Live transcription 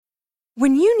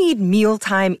When you need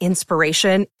mealtime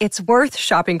inspiration, it's worth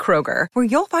shopping Kroger, where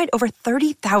you'll find over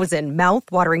 30,000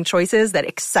 mouth-watering choices that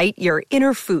excite your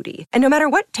inner foodie. And no matter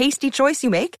what tasty choice you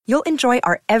make, you'll enjoy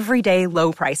our everyday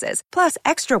low prices, plus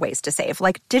extra ways to save,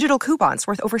 like digital coupons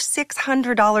worth over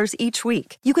 $600 each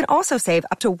week. You can also save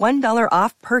up to $1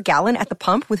 off per gallon at the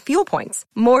pump with fuel points.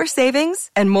 More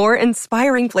savings and more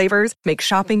inspiring flavors make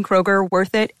shopping Kroger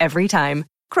worth it every time.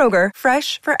 Kroger,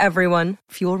 fresh for everyone.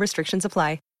 Fuel restrictions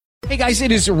apply. Hey guys,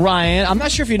 it is Ryan. I'm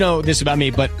not sure if you know this about me,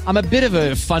 but I'm a bit of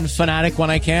a fun fanatic when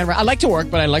I can. I like to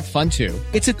work, but I like fun too.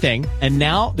 It's a thing. And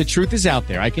now the truth is out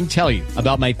there. I can tell you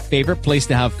about my favorite place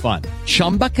to have fun.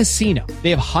 Chumba Casino. They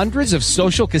have hundreds of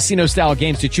social casino style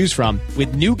games to choose from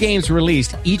with new games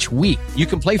released each week. You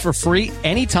can play for free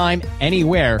anytime,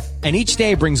 anywhere. And each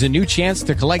day brings a new chance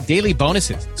to collect daily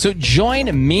bonuses. So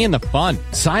join me in the fun.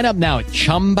 Sign up now at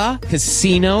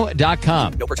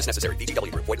ChumbaCasino.com. No purchase necessary.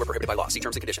 VGW Group. Void where prohibited by law. See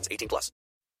terms and conditions. 18 plus.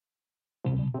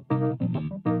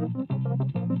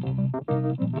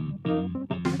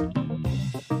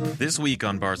 This week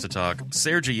on Barca Talk,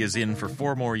 Sergi is in for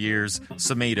 4 more years,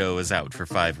 Semedo is out for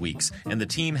 5 weeks, and the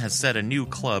team has set a new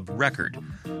club record.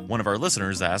 One of our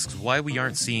listeners asks why we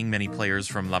aren't seeing many players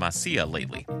from La Masia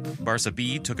lately. Barca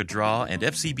B took a draw and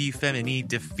FCB Femení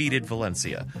defeated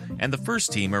Valencia. And the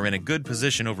first team are in a good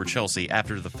position over Chelsea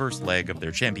after the first leg of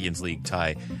their Champions League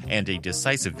tie, and a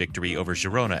decisive victory over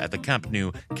Girona at the Camp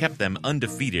Nou kept them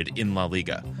undefeated in La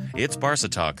Liga. It's Barca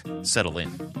Talk. Settle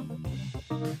in.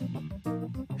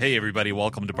 Hey everybody,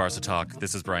 welcome to Barca Talk.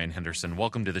 This is Brian Henderson.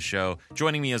 Welcome to the show.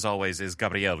 Joining me as always is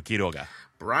Gabriel Quiroga.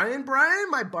 Brian,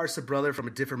 my Barca brother from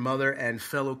a different mother and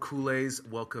fellow Kool-Aids.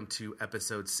 Welcome to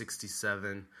episode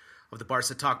 67 of the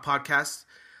Barca Talk podcast.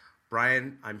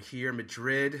 Brian, I'm here in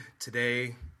Madrid.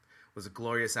 Today was a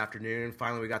glorious afternoon.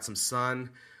 Finally, we got some sun.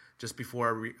 Just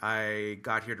before I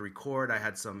got here to record, I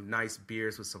had some nice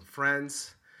beers with some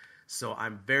friends. So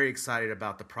I'm very excited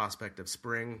about the prospect of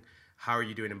spring. How are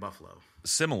you doing in Buffalo?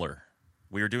 Similar.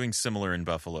 We are doing similar in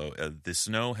Buffalo. The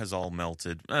snow has all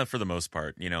melted, for the most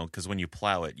part, because when you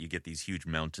plow it, you get these huge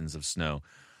mountains of snow.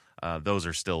 Those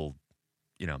are still,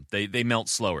 they melt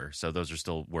slower, so those are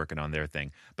still working on their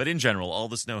thing. But in general, all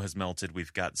the snow has melted.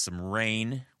 We've got some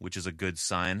rain, which is a good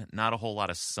sign. Not a whole lot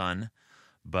of sun,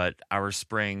 but our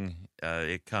spring,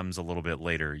 it comes a little bit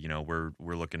later.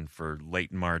 We're looking for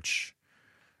late March,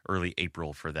 early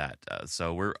April for that.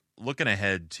 So we're looking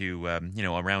ahead to,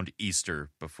 around Easter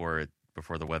before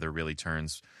the weather really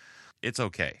turns. It's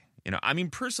okay.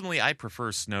 Personally, I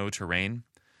prefer snow to rain,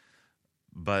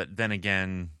 but then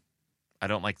again, I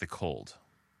don't like the cold.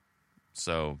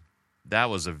 So that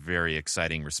was a very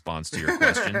exciting response to your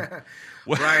question.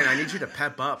 Brian, I need you to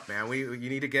pep up, man. You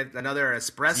need to get another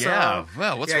espresso. Yeah,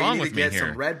 well, what's wrong with me here? You need to get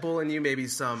some Red Bull in you, maybe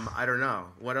some, I don't know.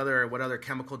 What other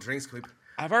chemical drinks can we...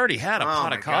 I've already had a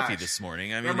pot of coffee this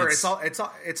morning. Remember, it's about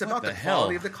the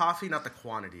quality of the coffee, not the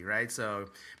quantity, right? So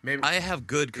maybe I have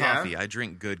good coffee. Yeah? I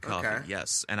drink good coffee. Okay.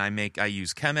 Yes, and I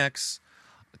use Chemex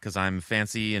because I'm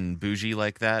fancy and bougie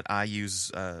like that. I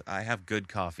have good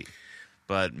coffee.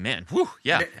 But man,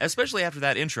 yeah, especially after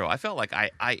that intro, I felt like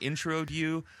I introed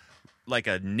you like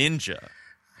a ninja.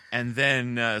 And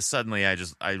then suddenly I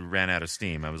ran out of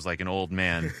steam. I was like an old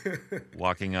man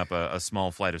walking up a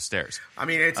small flight of stairs.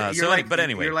 You're like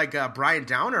Brian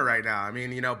Downer right now.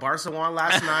 Barca won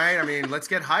last night. Let's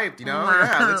get hyped,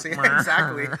 Yeah, let's see.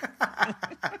 Exactly.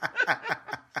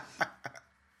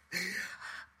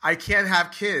 I can't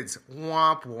have kids.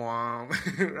 Womp womp.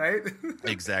 Right?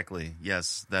 Exactly.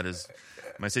 Yes, that is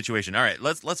my situation. All right,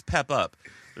 let's pep up.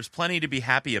 There's plenty to be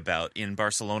happy about in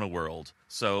Barcelona world.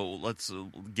 So let's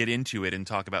get into it and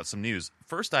talk about some news.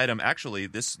 First item, actually,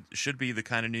 this should be the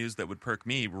kind of news that would perk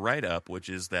me right up, which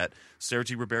is that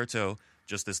Sergi Roberto,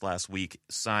 just this last week,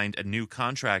 signed a new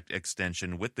contract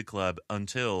extension with the club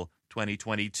until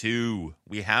 2022.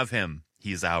 We have him.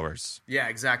 He's ours. Yeah,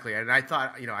 exactly. And I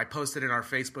thought, I posted in our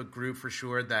Facebook group for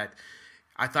sure that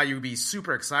I thought you would be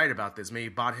super excited about this. Maybe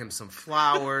bought him some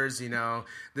flowers,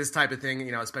 this type of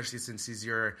thing, especially since he's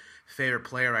your favorite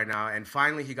player right now. And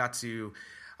finally, he got to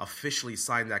officially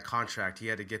sign that contract. He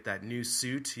had to get that new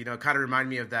suit. Kind of remind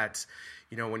me of that,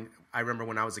 when I remember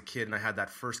when I was a kid and I had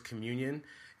that first communion.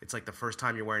 It's like the first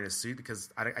time you're wearing a suit because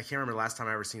I can't remember the last time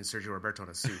I ever seen Sergio Roberto in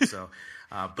a suit. So,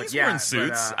 he's wearing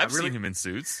suits. I've seen him in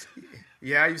suits.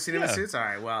 Yeah, you've seen him in suits? All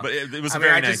right, well. But it was a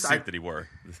very nice suit that he wore.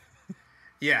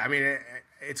 Yeah,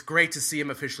 it's great to see him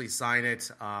officially sign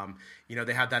it.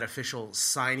 They have that official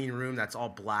signing room that's all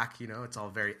black. It's all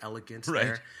very elegant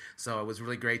there. So it was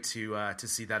really great to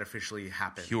see that officially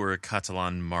happen. Pure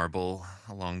Catalan marble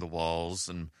along the walls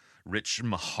and rich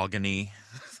mahogany.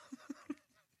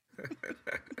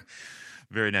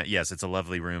 Very nice. Yes, it's a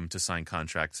lovely room to sign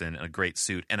contracts in, a great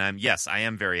suit. And I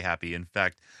am very happy. In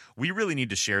fact, we really need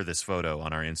to share this photo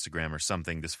on our Instagram or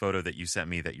something. This photo that you sent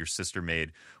me that your sister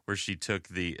made, where she took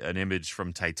an image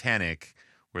from Titanic,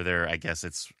 where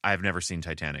I've never seen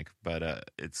Titanic, but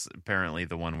it's apparently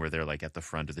the one where they're like at the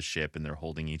front of the ship and they're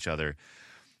holding each other.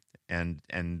 And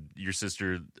your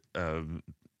sister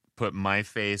put my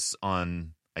face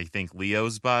on, I think,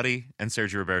 Leo's body, and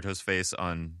Sergio Roberto's face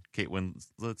on Kate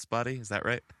Winslet's body. Is that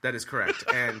right? That is correct.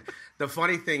 And the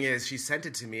funny thing is, she sent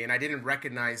it to me, and I didn't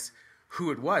recognize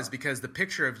who it was because the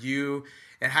picture of you,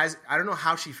 I don't know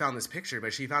how she found this picture,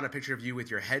 but she found a picture of you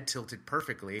with your head tilted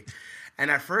perfectly.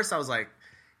 And at first I was like,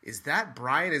 is that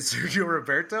Brian and Sergio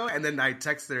Roberto? And then I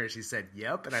texted her and she said,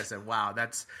 yep. And I said, wow,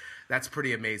 that's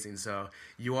pretty amazing. So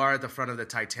you are at the front of the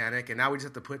Titanic, and now we just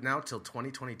have to put it out till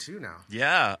 2022 now.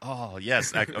 Yeah. Oh,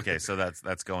 yes. Okay, so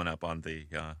that's going up on the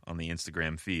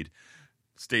Instagram feed.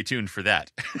 Stay tuned for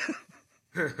that.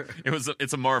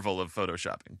 It's a marvel of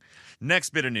photoshopping.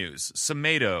 Next bit of news: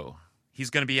 Semedo.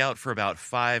 He's going to be out for about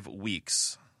 5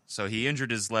 weeks. So he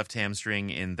injured his left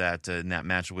hamstring in that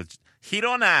match with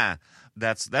Girona.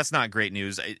 That's not great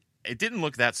news. It didn't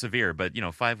look that severe, but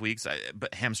 5 weeks.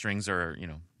 But hamstrings are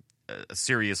a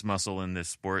serious muscle in this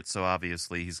sport, so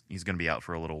obviously he's going to be out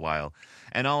for a little while.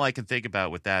 And all I can think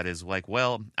about with that is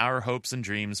our hopes and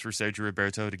dreams for Sergio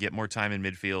Roberto to get more time in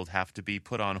midfield have to be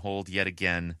put on hold yet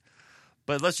again.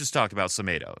 But let's just talk about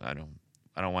Semedo. I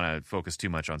don't want to focus too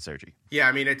much on Sergi. Yeah,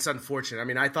 I mean, it's unfortunate. I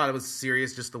mean, I thought it was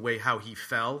serious just the way how he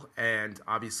fell, and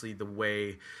obviously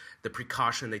the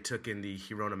precaution they took in the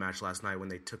Girona match last night when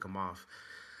they took him off.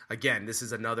 Again, this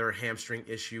is another hamstring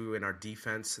issue in our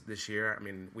defense this year. I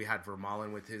mean, we had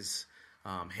Vermaelen with his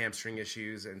hamstring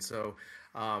issues, and so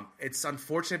it's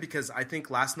unfortunate because I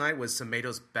think last night was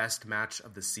Semedo's best match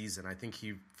of the season. I think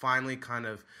he finally kind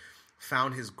of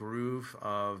found his groove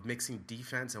of mixing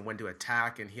defense and when to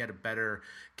attack, and he had a better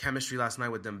chemistry last night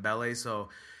with Dembele. So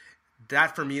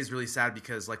that for me is really sad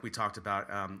because, like we talked about,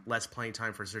 less playing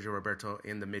time for Sergio Roberto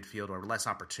in the midfield, or less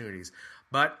opportunities.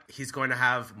 But he's going to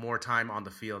have more time on the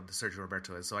field, Sergio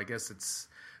Roberto is. So I guess it's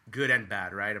good and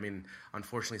bad, right? I mean,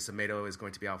 unfortunately, Semedo is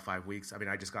going to be out 5 weeks. I mean,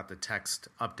 I just got the text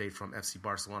update from FC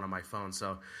Barcelona on my phone,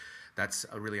 so that's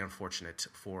really unfortunate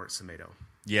for Semedo.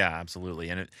 Yeah, absolutely.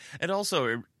 And it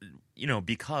also,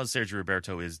 because Sergio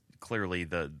Roberto is clearly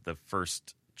the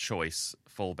first choice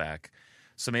fullback,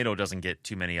 Semedo doesn't get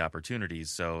too many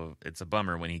opportunities, so it's a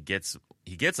bummer when he gets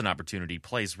an opportunity,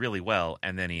 plays really well,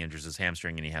 and then he injures his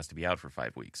hamstring and he has to be out for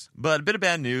 5 weeks. But a bit of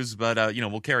bad news, but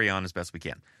we'll carry on as best we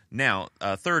can. Now,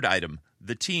 third item,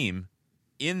 the team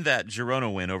in that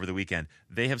Girona win over the weekend,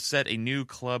 they have set a new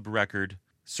club record,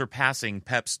 surpassing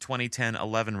Pep's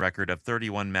 2010-11 record of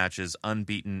 31 matches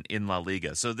unbeaten in La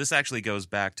Liga. So this actually goes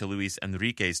back to Luis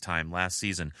Enrique's time last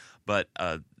season, but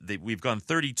we've gone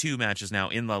 32 matches now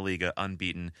in La Liga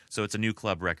unbeaten, so it's a new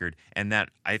club record, and that,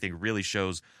 I think, really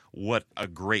shows what a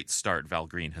great start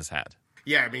Valgreen has had.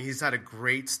 Yeah, I mean, he's had a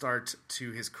great start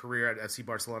to his career at FC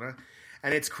Barcelona,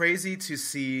 and it's crazy to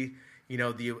see,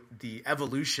 the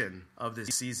evolution of this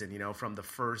season, from the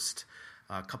first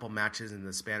couple matches in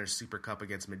the Spanish Super Cup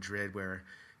against Madrid where,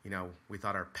 we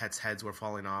thought our pets' heads were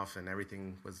falling off and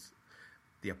everything was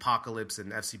the apocalypse in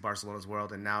FC Barcelona's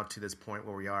world, and now to this point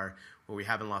where we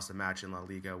haven't lost a match in La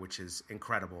Liga, which is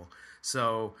incredible.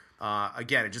 So,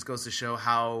 again, it just goes to show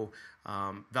how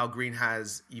Valgreen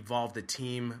has evolved the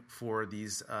team for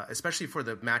these, especially for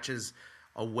the matches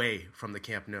away from the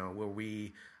Camp Nou, where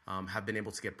we have been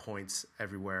able to get points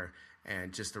everywhere.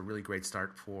 And just a really great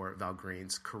start for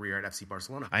Valgreen's career at FC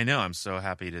Barcelona. I know. I'm so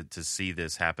happy to see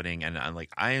this happening. And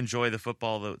I enjoy the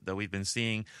football that we've been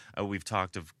seeing. We've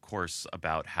talked, of course,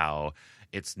 about how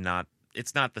it's not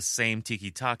the same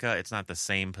tiki-taka. It's not the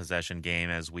same possession game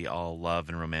as we all love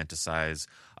and romanticize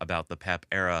about the Pep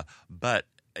era. But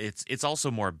it's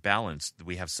also more balanced.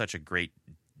 We have such a great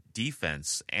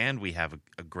defense and we have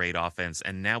a great offense,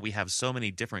 and now we have so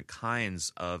many different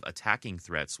kinds of attacking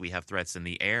threats. We have threats in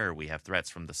the air, we have threats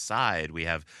from the side, we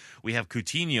have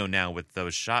Coutinho now with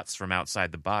those shots from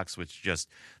outside the box, which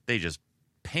they just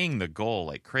ping the goal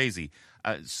like crazy.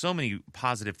 So many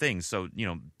positive things. So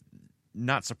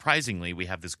not surprisingly, we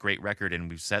have this great record, and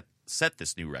we've set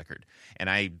this new record, and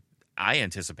I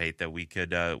anticipate that we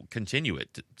could continue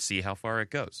it to see how far it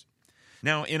goes.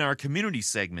 Now, in our community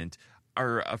segment,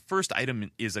 our first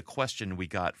item is a question we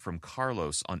got from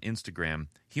Carlos on Instagram.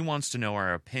 He wants to know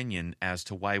our opinion as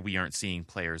to why we aren't seeing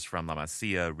players from La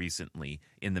Masia recently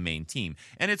in the main team.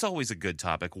 And it's always a good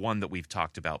topic, one that we've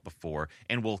talked about before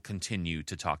and will continue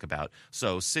to talk about.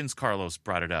 So since Carlos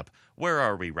brought it up, where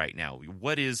are we right now?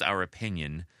 What is our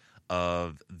opinion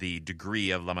of the degree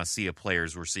of La Masia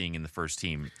players we're seeing in the first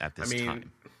team at this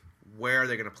time. Where are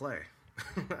they going to play?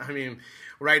 I mean,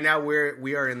 right now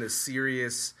we are in the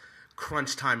serious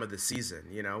crunch time of the season,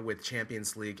 with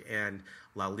Champions League and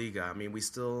La Liga. I mean, we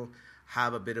still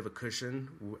have a bit of a cushion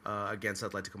against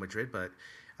Atletico Madrid, but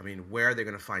I mean, where are they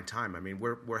going to find time? I mean,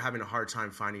 we're having a hard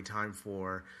time finding time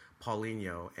for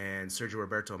Paulinho and Sergio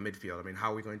Roberto in midfield. I mean,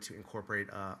 how are we going to incorporate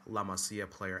a La Masia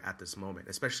player at this moment,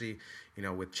 especially,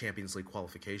 with Champions League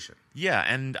qualification? Yeah,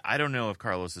 and I don't know if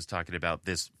Carlos is talking about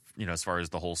this, as far as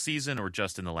the whole season or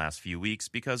just in the last few weeks,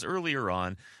 because earlier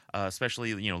on,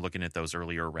 especially, looking at those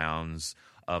earlier rounds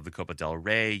of the Copa del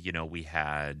Rey,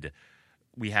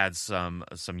 we had some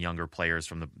younger players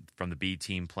from the B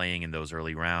team playing in those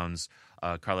early rounds.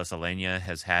 Carlos Aleña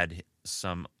has had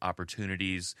some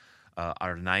opportunities.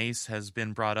 Arnaiz has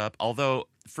been brought up. Although,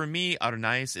 for me,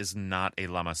 Arnaiz is not a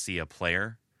La Masia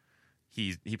player.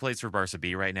 He plays for Barça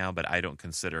B right now, but I don't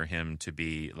consider him to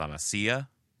be La Masia.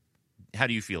 How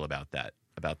do you feel about that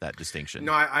distinction?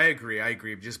 No, I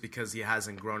agree. Just because he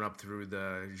hasn't grown up through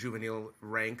the juvenile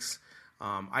ranks,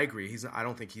 I agree. I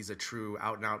don't think he's a true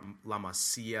out-and-out La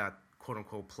Masia,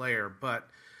 quote-unquote, player. But,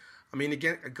 I mean,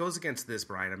 again, it goes against this,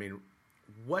 Brian. I mean,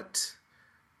 what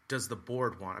does the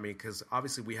board want? I mean, because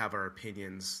obviously we have our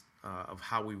opinions of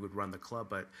how we would run the club,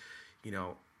 but,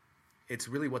 it's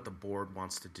really what the board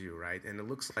wants to do, right? And it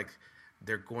looks like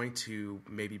they're going to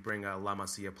maybe bring a La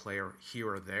Masia player here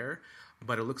or there,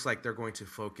 but it looks like they're going to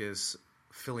focus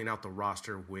filling out the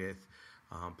roster with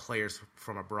players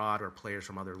from abroad or players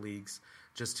from other leagues,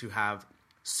 just to have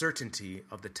certainty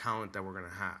of the talent that we're going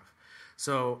to have.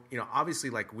 So, obviously,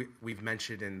 like we've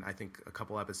mentioned in, I think, a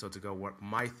couple episodes ago, what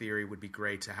my theory would be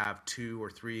great to have 2 or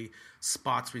 3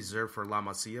 spots reserved for La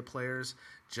Masia players,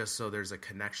 just so there's a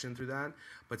connection through that.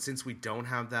 But since we don't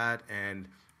have that, and,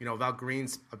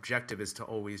 Valgreen's objective is to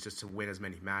always just to win as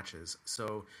many matches.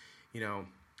 So,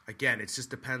 again, it just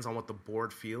depends on what the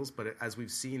board feels. But as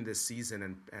we've seen this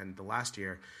season and the last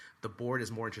year, the board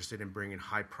is more interested in bringing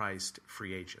high-priced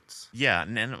free agents. Yeah,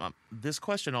 and this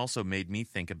question also made me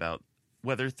think about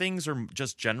whether things are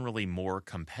just generally more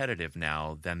competitive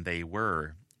now than they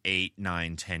were 8,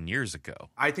 9, 10 years ago.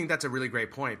 I think that's a really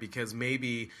great point, because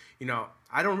maybe,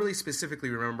 I don't really specifically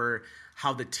remember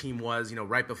how the team was,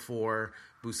 right before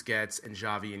Busquets and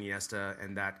Xavi and Iniesta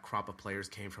and that crop of players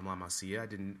came from La Masia. I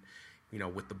didn't,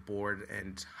 with the board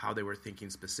and how they were thinking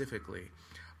specifically.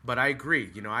 But I agree,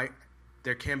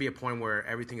 there can be a point where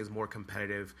everything is more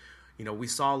competitive. We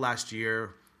saw last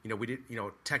year,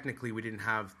 technically we didn't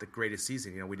have the greatest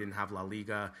season. We didn't have La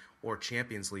Liga or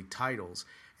Champions League titles.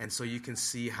 And so you can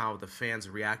see how the fans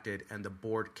reacted and the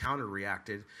board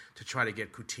counter-reacted to try to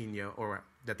get Coutinho, or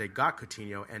that they got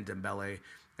Coutinho and Dembele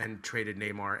and traded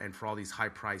Neymar, and for all these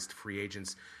high-priced free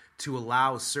agents to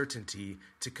allow certainty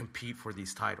to compete for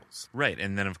these titles. Right.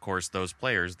 And then, of course, those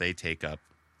players, they take up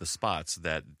the spots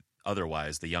that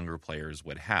otherwise the younger players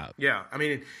would have. Yeah, I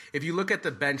mean, if you look at the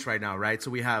bench right now, right,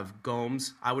 so we have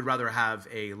Gomes. I would rather have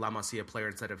a La Masia player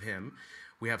instead of him.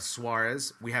 We have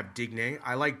Suarez. We have Digne.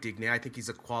 I like Digne. I think he's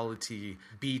a quality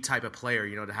B type of player,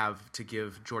 to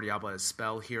give Jordi Alba a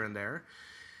spell here and there.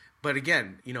 But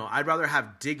again, I'd rather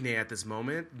have Digne at this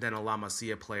moment than a La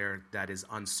Masia player that is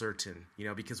uncertain,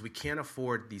 because we can't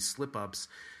afford these slip-ups,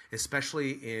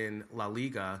 especially in La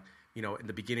Liga, in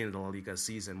the beginning of the La Liga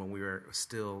season when we were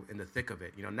still in the thick of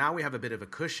it. Now we have a bit of a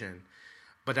cushion,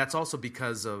 but that's also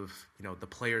because of, the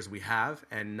players we have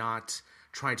and not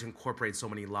trying to incorporate so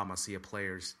many La Masia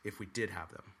players if we did have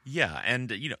them. Yeah,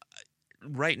 and,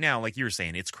 right now, like you were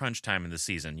saying, it's crunch time in the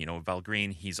season.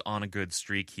 Valgreen, he's on a good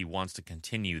streak. He wants to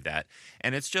continue that.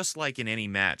 And it's just like in any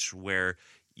match where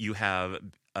you have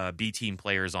B team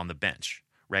players on the bench,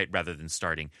 right, rather than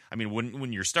starting. I mean,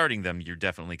 when you're starting them, you're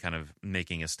definitely kind of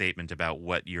making a statement about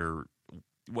what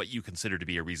you consider to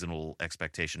be a reasonable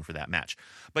expectation for that match.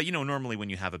 But, normally when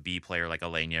you have a B player like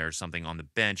Aleña or something on the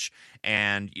bench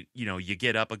and, you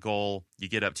get up a goal, you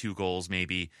get up 2 goals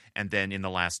maybe, and then in the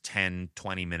last 10,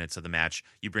 20 minutes of the match,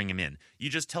 you bring him in. You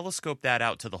just telescope that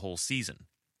out to the whole season,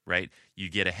 right? You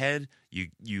get ahead,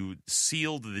 you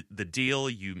seal the deal,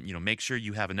 you make sure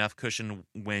you have enough cushion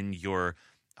when you're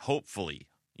hopefully,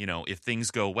 if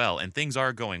things go well, and things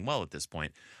are going well at this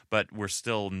point, but we're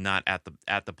still not at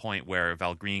the point where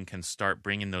Valgreen can start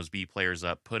bringing those B players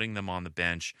up, putting them on the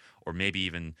bench, or maybe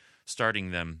even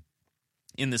starting them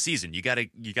in the season. You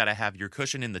gotta have your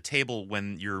cushion in the table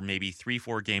when you're maybe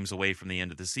 3-4 games away from the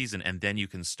end of the season, and then you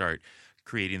can start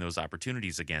creating those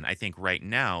opportunities again. I think right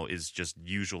now is just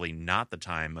usually not the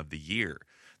time of the year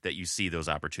that you see those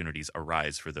opportunities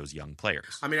arise for those young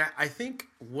players. I mean, I think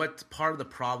what part of the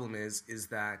problem is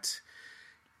that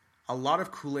a lot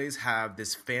of Culés have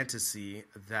this fantasy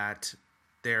that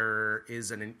there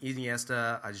is an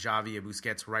Iniesta, a Xavi, a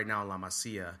Busquets right now in La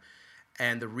Masia.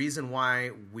 And the reason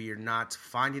why we're not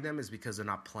finding them is because they're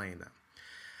not playing them.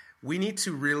 We need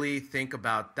to really think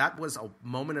about that was a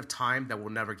moment of time that we'll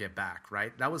never get back,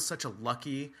 right? That was such a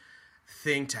lucky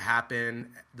thing to happen.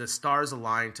 The stars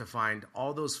aligned to find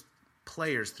all those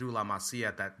players through La Masia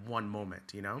at that one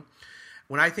moment, you know?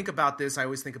 When I think about this, I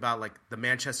always think about like the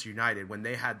Manchester United when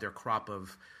they had their crop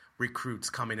of recruits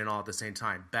coming in all at the same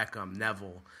time. Beckham,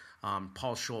 Neville,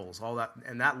 Paul Scholes, all that.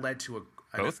 And that led to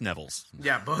both Nevilles.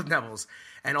 Yeah, both Nevilles.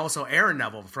 And also Aaron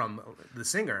Neville from the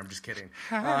singer. I'm just kidding.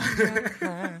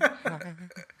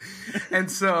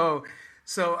 And so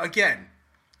again,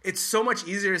 it's so much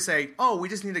easier to say, oh, we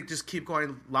just need to just keep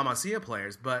going La Masia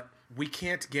players, but we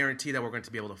can't guarantee that we're going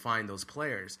to be able to find those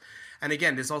players. And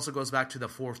again, this also goes back to the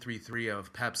 4-3-3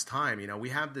 of Pep's time. You know, we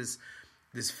have this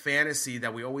fantasy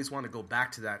that we always want to go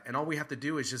back to that. And all we have to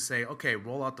do is just say, okay,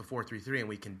 roll out the 4-3-3 and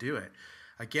we can do it.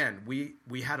 Again,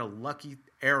 we had a lucky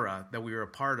era that we were a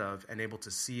part of and able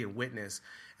to see and witness,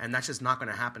 and that's just not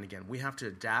going to happen again. We have to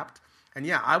adapt. And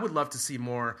yeah, I would love to see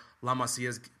more La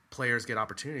Masia's players get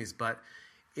opportunities, but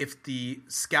if the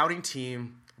scouting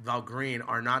team, Valgrind,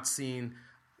 are not seeing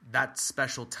that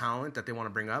special talent that they want to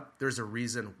bring up, there's a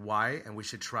reason why, and we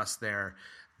should trust their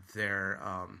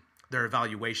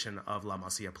evaluation of La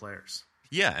Masia players.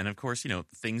 Yeah, and of course,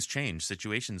 things change,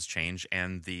 situations change,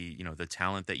 and the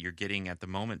talent that you're getting at the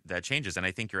moment, that changes. And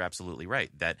I think you're absolutely right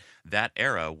that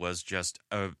era was just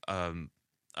a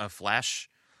flash,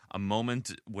 a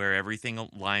moment where everything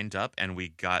lined up, and we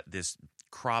got this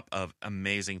crop of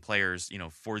amazing players,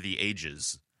 for the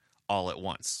ages, all at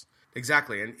once.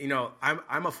 Exactly, and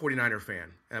I'm a 49er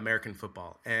fan, American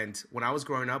football, and when I was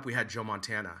growing up, we had Joe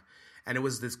Montana. And it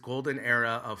was this golden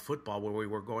era of football where we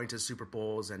were going to Super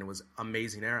Bowls, and it was an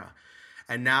amazing era.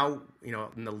 And now,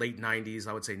 in the late 90s,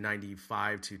 I would say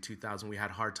 95 to 2000, we had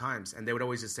hard times. And they would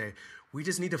always just say, we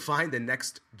just need to find the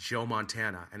next Joe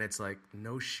Montana. And it's like,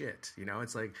 no shit.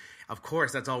 It's like, of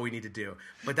course, that's all we need to do.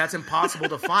 But that's impossible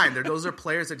to find. Those are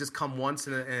players that just come once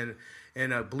in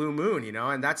a blue moon,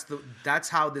 And that's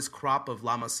how this crop of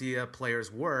La Masia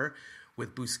players were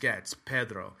with Busquets,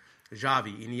 Pedro,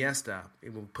 Xavi, Iniesta,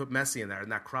 we'll put Messi in there in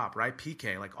that crop, right?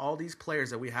 Piqué, like all these players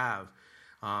that we have,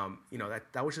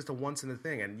 that was just a once in a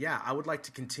thing. And yeah, I would like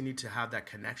to continue to have that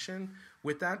connection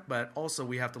with that, but also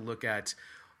we have to look at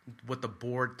what the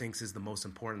board thinks is the most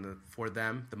important for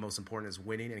them. The most important is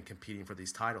winning and competing for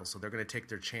these titles. So they're going to take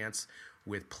their chance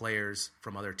with players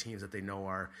from other teams that they know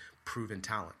are proven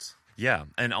talents. Yeah,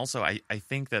 and also I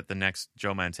think that the next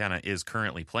Joe Montana is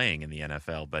currently playing in the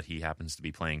NFL, but he happens to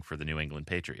be playing for the New England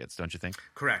Patriots, don't you think?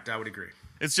 Correct, I would agree.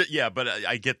 It's just, yeah, but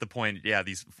I get the point. Yeah,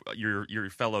 these your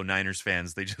fellow Niners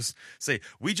fans, they just say,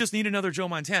 we just need another Joe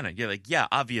Montana. You're like, yeah,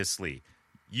 obviously.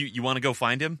 You want to go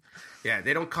find him? Yeah,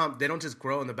 they don't just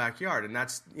grow in the backyard, and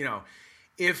that's,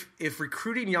 if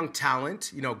recruiting young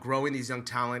talent, growing these young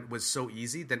talent was so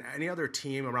easy, then any other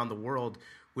team around the world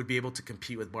would be able to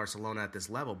compete with Barcelona at this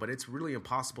level. But it's really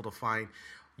impossible to find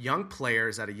young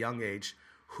players at a young age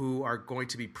who are going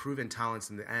to be proven talents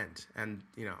in the end. And,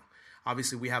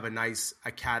 obviously we have a nice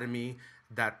academy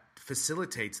that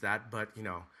facilitates that. But,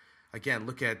 again,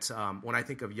 look at when I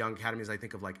think of young academies, I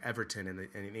think of like Everton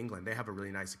in England. They have a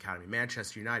really nice academy.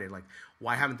 Manchester United, like,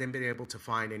 why haven't they been able to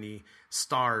find any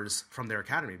stars from their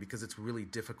academy? Because it's really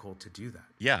difficult to do that.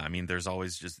 Yeah, I mean, there's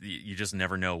always you just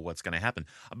never know what's going to happen.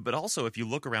 But also, if you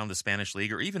look around the Spanish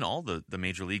league or even all the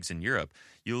major leagues in Europe,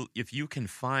 if you can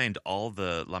find all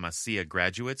the La Masia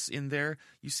graduates in there,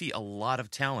 you see a lot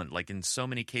of talent. Like in so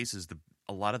many cases,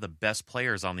 a lot of the best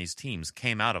players on these teams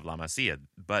came out of La Masia.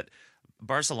 But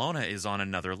Barcelona is on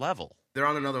another level. They're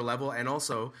on another level, and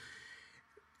also,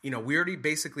 we already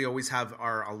basically always have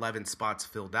our 11 spots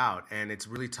filled out, and it's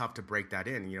really tough to break that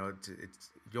in. You're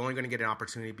only going to get an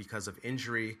opportunity because of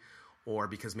injury or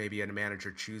because maybe a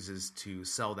manager chooses to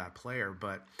sell that player.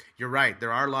 But you're right,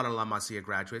 there are a lot of La Masia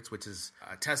graduates, which is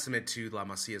a testament to La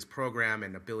Masia's program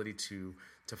and ability to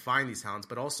find these talents,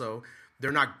 but also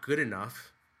they're not good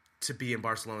enough to be in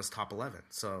Barcelona's top 11.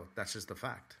 So that's just the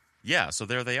fact. Yeah, so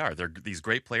there they are. They're these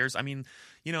great players. I mean,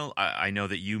 I know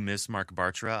that you miss Marc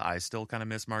Bartra. I still kind of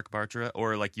miss Marc Bartra.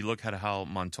 Or like you look at how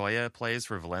Montoya plays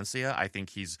for Valencia. I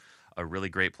think he's a really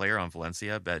great player on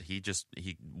Valencia, but he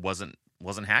wasn't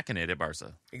hacking it at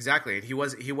Barca. Exactly. He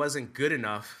wasn't good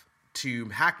enough to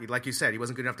hack it. Like you said, he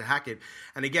wasn't good enough to hack it.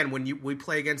 And again, when we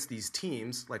play against these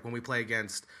teams, like when we play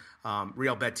against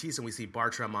Real Betis and we see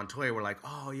Bartra and Montoya, we're like,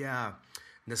 oh yeah,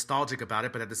 nostalgic about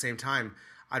it. But at the same time,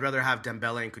 I'd rather have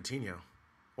Dembele and Coutinho.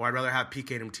 or I'd rather have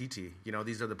PK and Umtiti.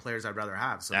 These are the players I'd rather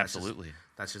have. So Absolutely.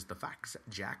 That's just the facts,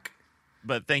 Jack.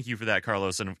 But thank you for that,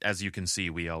 Carlos. And as you can see,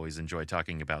 we always enjoy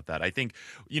talking about that. I think,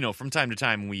 from time to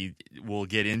time we will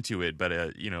get into it, but,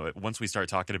 once we start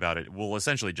talking about it, we'll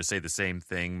essentially just say the same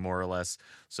thing more or less.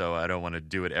 So I don't want to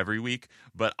do it every week.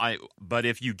 But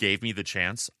if you gave me the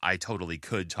chance, I totally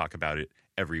could talk about it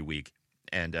every week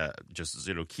and just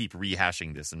keep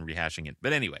rehashing this and rehashing it.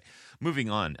 But anyway, moving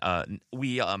on.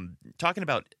 We talking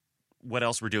about what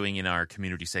else we're doing in our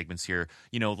community segments here.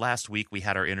 Last week we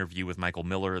had our interview with Michael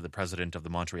Miller, the president of the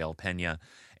Montreal Peña,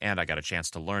 and I got a chance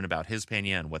to learn about his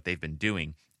Peña and what they've been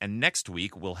doing. And next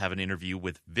week we'll have an interview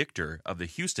with Victor of the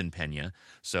Houston Peña,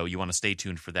 so you want to stay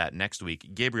tuned for that next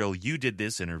week. Gabriel, you did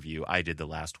this interview. I did the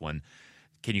last one.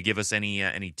 Can you give us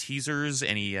any teasers,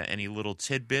 any little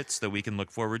tidbits that we can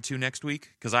look forward to next week?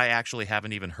 Because I actually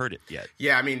haven't even heard it yet.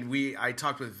 Yeah, I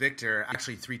talked with Victor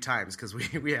actually 3 times because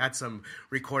we had some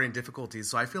recording difficulties.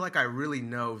 So I feel like I really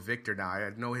know Victor now.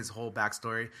 I know his whole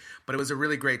backstory. But it was a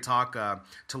really great talk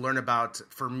to learn about,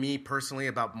 for me personally,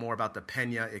 more about the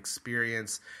Peña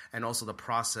experience and also the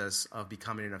process of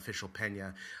becoming an official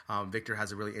Peña. Victor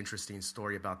has a really interesting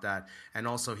story about that. And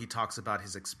also he talks about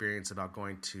his experience about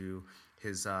going to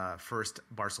his first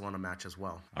Barcelona match as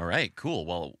well. All right, cool.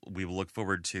 Well, I'll look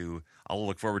forward to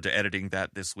editing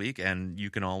that this week, and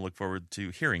you can all look forward to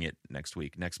hearing it next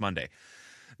Monday.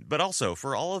 But also,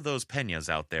 for all of those Peñas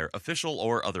out there, official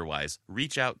or otherwise,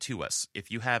 reach out to us.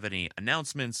 If you have any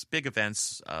announcements, big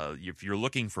events, if you're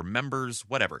looking for members,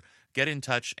 whatever, get in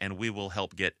touch and we will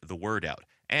help get the word out.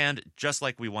 And just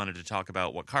like we wanted to talk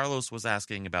about what Carlos was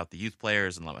asking about the youth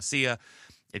players in La Masia,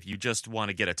 if you just want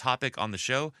to get a topic on the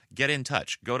show, get in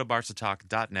touch. Go to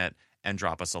barcatalk.net and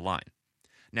drop us a line.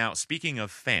 Now, speaking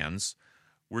of fans,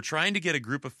 we're trying to get a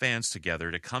group of fans together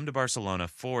to come to Barcelona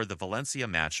for the Valencia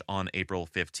match on April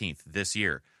 15th this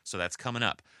year. So that's coming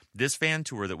up. This fan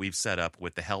tour that we've set up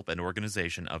with the help and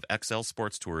organization of XL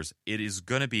Sports Tours, it is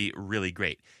going to be really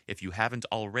great. If you haven't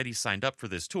already signed up for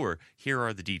this tour, here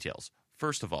are the details.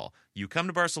 First of all, you come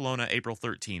to Barcelona April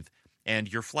 13th,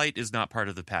 and your flight is not part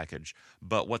of the package.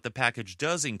 But what the package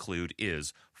does include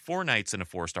is 4 nights in a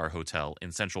 4-star hotel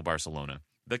in central Barcelona,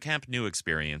 the Camp Nou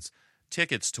experience,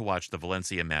 tickets to watch the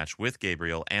Valencia match with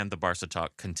Gabriel and the Barca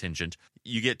Talk contingent.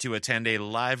 You get to attend a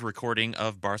live recording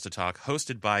of Barca Talk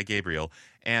hosted by Gabriel,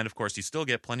 and of course you still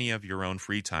get plenty of your own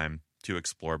free time to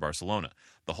explore Barcelona.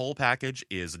 The whole package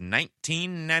is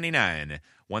 $1,999,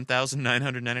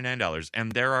 $1,999,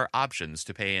 and there are options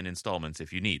to pay in installments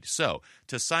if you need. So,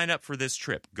 to sign up for this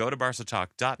trip, go to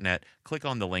barcatalk.net, click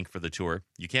on the link for the tour,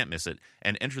 you can't miss it,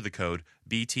 and enter the code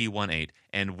BT18,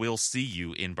 and we'll see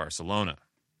you in Barcelona.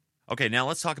 Okay, now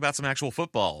let's talk about some actual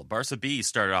football. Barca B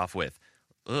started off with,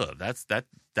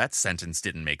 that sentence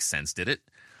didn't make sense, did it?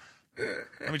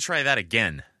 Let me try that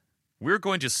again. We're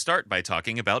going to start by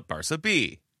talking about Barca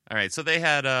B. All right, so they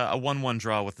had a 1-1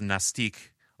 draw with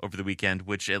Nastic over the weekend,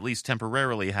 which at least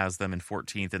temporarily has them in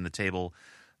 14th in the table.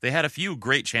 They had a few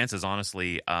great chances,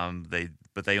 honestly,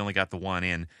 but they only got the one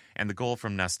in, and the goal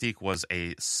from Nastic was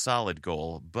a solid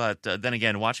goal. But then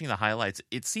again, watching the highlights,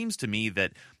 it seems to me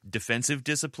that defensive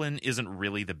discipline isn't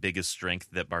really the biggest strength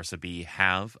that Barca B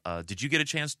have. Did you get a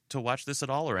chance to watch this at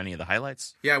all, or any of the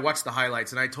highlights? Yeah, I watched the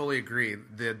highlights, and I totally agree.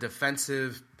 The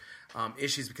defensive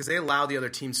issues, because they allow the other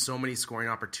team so many scoring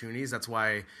opportunities. That's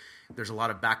why there's a lot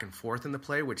of back and forth in the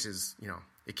play, which is,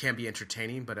 it can be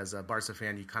entertaining, but as a Barca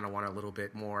fan, you kind of want a little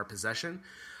bit more possession.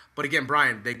 But again,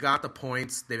 Brian, they got the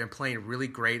points. They've been playing really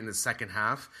great in the second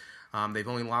half. They've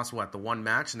only lost, the one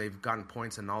match, and they've gotten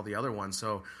points in all the other ones.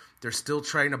 So they're still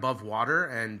treading above water,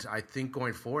 and I think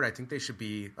going forward, I think they should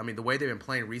be, the way they've been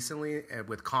playing recently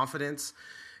with confidence,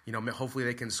 hopefully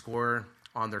they can score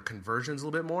on their conversions a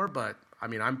little bit more, but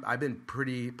I've been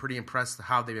pretty impressed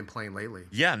how they've been playing lately.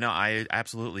 Yeah, no, I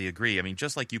absolutely agree.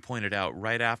 Just like you pointed out,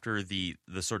 right after the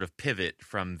sort of pivot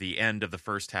from the end of the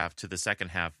first half to the second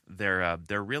half, they're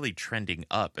really trending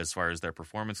up as far as their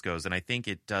performance goes, and I think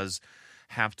it does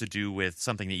have to do with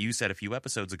something that you said a few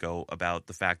episodes ago about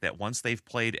the fact that once they've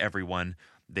played everyone,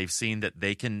 they've seen that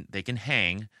they can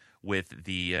hang with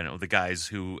the guys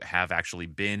who have actually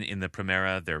been in the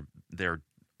Primera. They're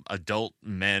adult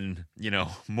men,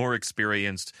 more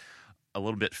experienced, a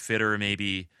little bit fitter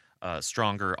maybe,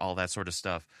 stronger, all that sort of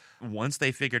stuff. Once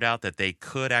they figured out that they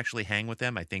could actually hang with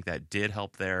them, I think that did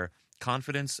help their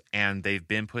confidence, and they've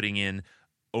been putting in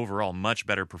overall much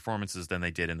better performances than they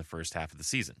did in the first half of the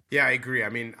season. Yeah, I agree.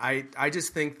 I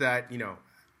just think that,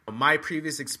 my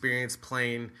previous experience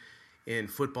playing in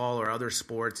football or other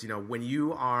sports, when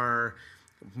you are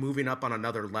moving up on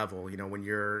another level. When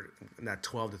you're in that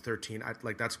 12 to 13,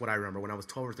 that's what I remember when I was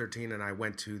 12 or 13 and I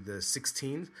went to the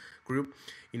 16 group.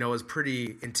 It was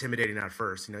pretty intimidating at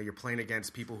first. You're playing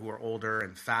against people who are older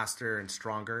and faster and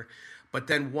stronger. But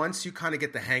then once you kind of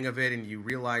get the hang of it and you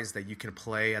realize that you can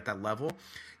play at that level,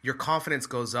 your confidence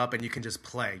goes up and you can just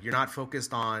play. You're not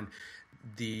focused on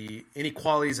the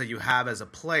inequalities that you have as a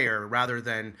player rather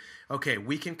than, okay,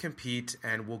 we can compete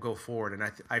and we'll go forward. And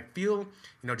I feel,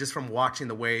 just from watching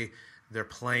the way they're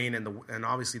playing and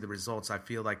obviously the results, I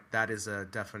feel like that is a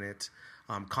definite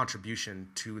contribution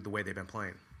to the way they've been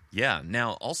playing. Yeah.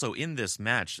 Now, also in this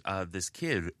match, this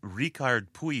kid, Ricard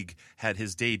Puig, had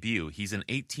his debut. He's an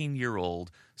 18-year-old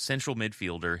central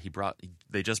midfielder.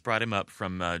 They just brought him up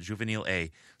from Juvenile A.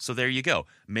 So there you go.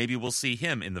 Maybe we'll see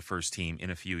him in the first team in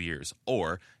a few years.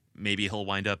 Or maybe he'll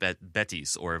wind up at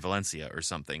Betis or Valencia or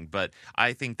something. But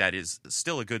I think that is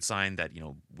still a good sign that,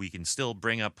 we can still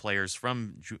bring up players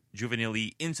from Juvenile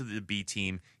E into the B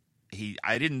team.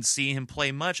 I didn't see him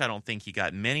play much. I don't think he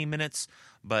got many minutes,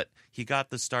 but he got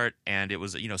the start, and it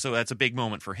was, so that's a big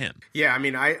moment for him. Yeah, I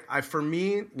mean, for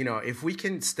me, if we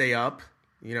can stay up,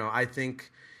 I think,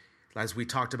 as we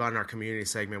talked about in our community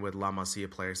segment with La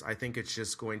Masia players, I think it's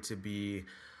just going to be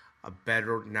a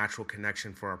better natural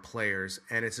connection for our players,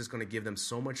 and it's just going to give them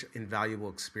so much invaluable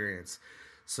experience.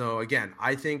 So again,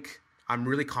 I think I'm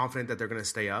really confident that they're going to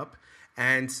stay up,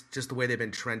 and just the way they've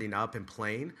been trending up and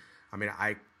playing. I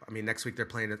mean, next week they're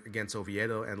playing against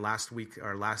Oviedo, and last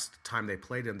time they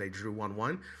played them, they drew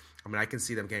 1-1. I can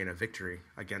see them getting a victory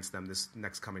against them this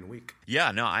next coming week.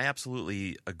 Yeah, no, I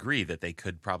absolutely agree that they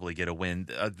could probably get a win.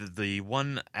 The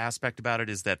one aspect about it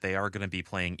is that they are going to be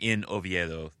playing in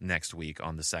Oviedo next week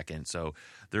on the 2nd, so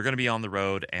they're going to be on the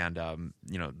road, and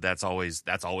that's always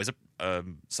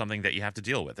something that you have to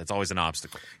deal with. It's always an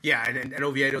obstacle. Yeah, and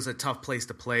Oviedo's a tough place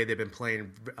to play. They've been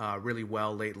playing really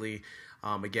well lately.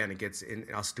 Again, it gets in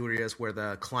Asturias where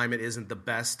the climate isn't the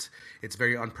best. It's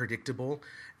very unpredictable,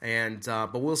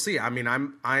 but we'll see. I mean,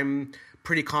 I'm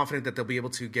pretty confident that they'll be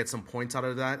able to get some points out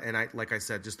of that. And like I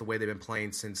said, just the way they've been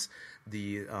playing since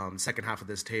the second half of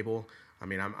this table,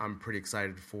 I'm pretty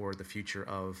excited for the future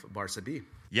of Barça B.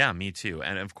 Yeah, me too.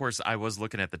 And of course, I was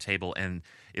looking at the table, and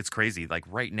it's crazy. Like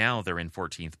right now, they're in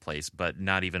 14th place, but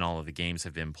not even all of the games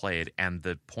have been played. And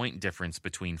the point difference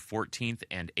between 14th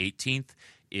and 18th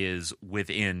is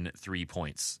within 3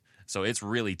 points. So it's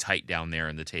really tight down there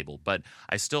in the table. But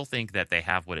I still think that they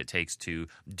have what it takes to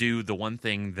do the one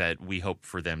thing that we hope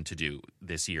for them to do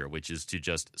this year, which is to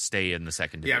just stay in the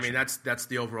second division. Yeah, that's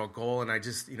the overall goal. And I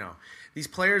just, these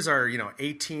players are,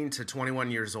 18 to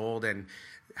 21 years old, and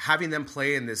having them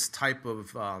play in this type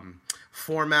of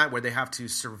format where they have to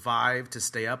survive to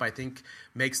stay up, I think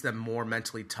makes them more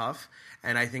mentally tough.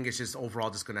 And I think it's just overall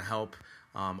just going to help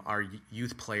our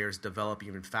youth players develop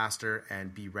even faster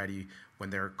and be ready when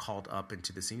they're called up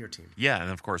into the senior team. Yeah,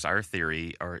 and of course our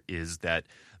theory is that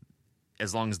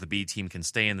as long as the B team can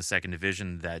stay in the second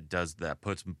division, that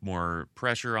puts more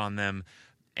pressure on them,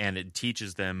 and it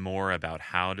teaches them more about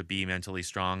how to be mentally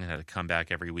strong and how to come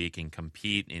back every week and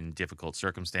compete in difficult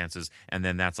circumstances, and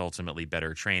then that's ultimately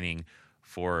better training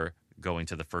for going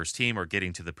to the first team or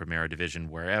getting to the Primera Division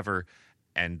wherever.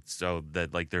 And so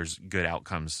that there's good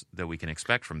outcomes that we can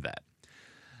expect from that.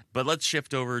 But let's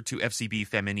shift over to FCB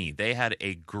Femení. They had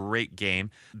a great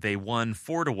game. They won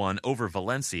 4-1 over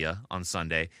Valencia on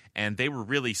Sunday, and they were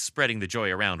really spreading the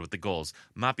joy around with the goals.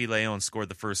 Mapi Leon scored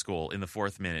the first goal in the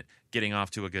 4th minute, getting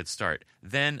off to a good start.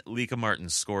 Then Lika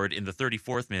Martins scored in the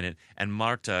 34th minute, and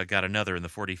Marta got another in the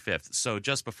 45th. So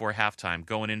just before halftime,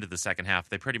 going into the second half,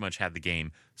 they pretty much had the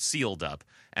game sealed up.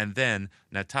 And then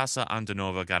Natasa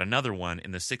Andanova got another one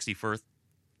in the 61st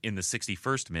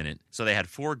minute. So they had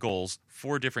 4 goals,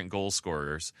 4 different goal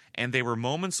scorers, and they were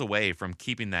moments away from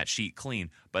keeping that sheet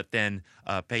clean. But then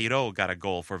Peiro got a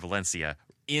goal for Valencia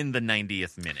in the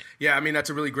 90th minute. Yeah, that's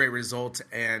a really great result.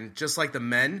 And just like the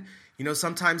men,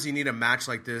 sometimes you need a match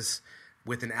like this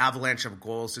with an avalanche of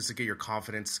goals just to get your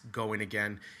confidence going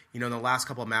again. In the last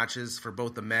couple of matches for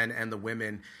both the men and the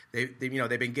women, they've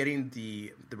been getting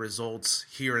the results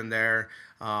here and there,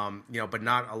 but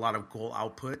not a lot of goal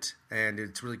output. And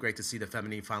it's really great to see the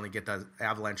Femení finally get that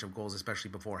avalanche of goals,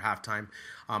 especially before halftime.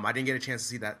 I didn't get a chance to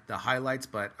see the highlights,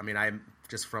 but I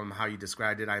just from how you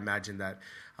described it, I imagine that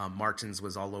Martins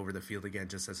was all over the field again,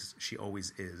 just as she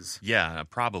always is. Yeah,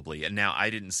 probably. And now I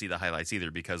didn't see the highlights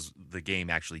either because the game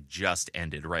actually just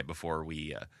ended right before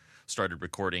we started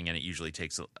recording, and it usually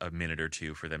takes a minute or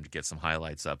two for them to get some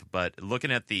highlights up. But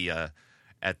looking at the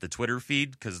Twitter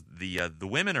feed, because the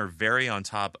women are very on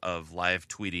top of live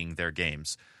tweeting their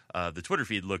games, the Twitter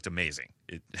feed looked amazing.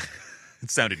 It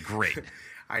sounded great.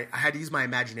 I had to use my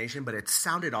imagination, but it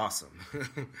sounded awesome.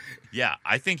 Yeah,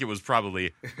 I think it was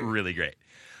probably really great.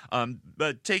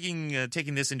 But taking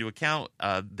this into account,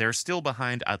 they're still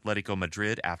behind Atletico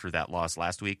Madrid after that loss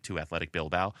last week to Athletic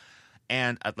Bilbao.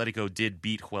 And Atletico did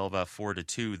beat Huelva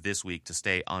 4-2 this week to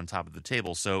stay on top of the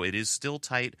table. So it is still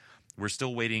tight. We're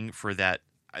still waiting for that.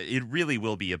 It really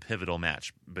will be a pivotal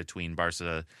match between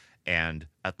Barca and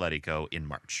Atletico in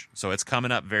March. So it's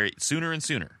coming up very sooner and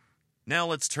sooner. Now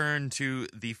let's turn to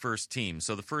the first team.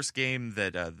 So the first game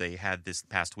that they had this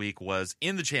past week was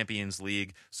in the Champions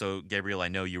League. So, Gabriel, I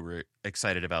know you were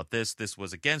excited about this. This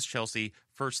was against Chelsea,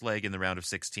 first leg in the round of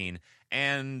 16,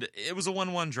 and it was a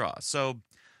 1-1 draw. So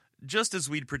just as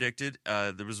we'd predicted,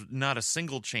 there was not a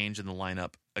single change in the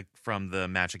lineup from the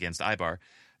match against Eibar.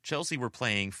 Chelsea were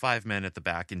playing 5 men at the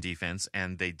back in defense,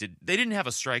 and they didn't have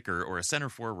a striker or a center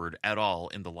forward at all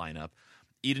in the lineup.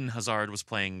 Eden Hazard was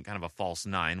playing kind of a false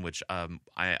 9, which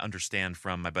I understand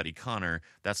from my buddy Connor,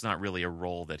 that's not really a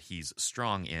role that he's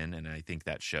strong in, and I think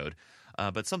that showed.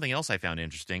 But something else I found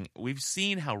interesting, we've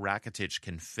seen how Rakitic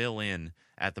can fill in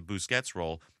at the Busquets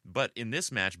role, but in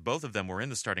this match, both of them were in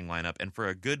the starting lineup, and for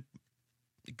a good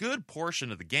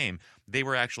portion of the game, they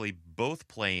were actually both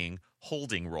playing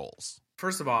holding roles.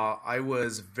 First of all, I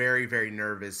was very, very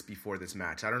nervous before this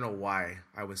match. I don't know why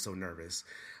I was so nervous.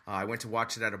 I went to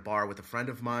watch it at a bar with a friend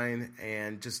of mine,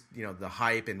 and just, the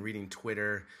hype and reading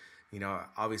Twitter,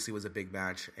 obviously was a big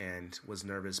match, and was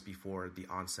nervous before the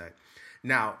onset.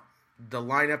 Now, the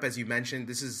lineup, as you mentioned,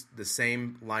 this is the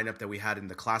same lineup that we had in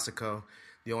the Clásico.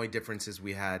 The only difference is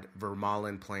we had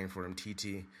Vermaelen playing for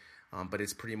Umtiti, but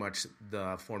it's pretty much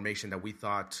the formation that we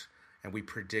thought and we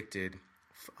predicted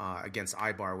against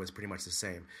Eibar was pretty much the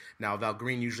same. Now,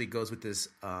 Valgren usually goes with this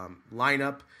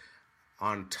lineup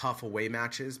on tough away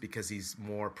matches because he's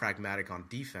more pragmatic on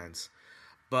defense.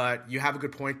 But you have a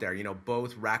good point there.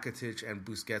 Both Rakitic and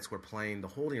Busquets were playing the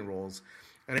holding roles,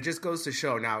 and it just goes to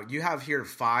show. Now, you have here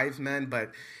 5 men,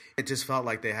 but it just felt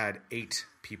like they had 8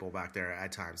 people back there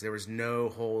at times. There was no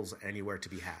holes anywhere to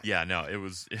be had. Yeah, no, it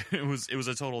was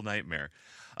a total nightmare.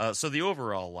 So the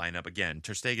overall lineup, again,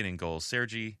 Ter Stegen in goal,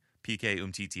 Sergi, Piqué,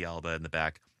 Umtiti, Alba in the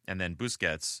back, and then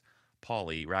Busquets,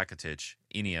 Pauli, Rakitic,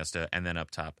 Iniesta, and then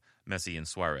up top, Messi and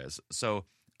Suarez. So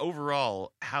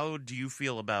overall, how do you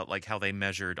feel about how they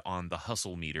measured on the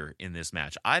hustle meter in this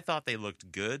match? I thought they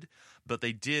looked good, but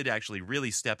they did actually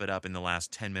really step it up in the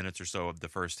last 10 minutes or so of the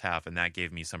first half, and that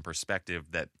gave me some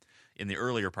perspective that in the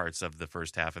earlier parts of the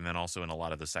first half and then also in a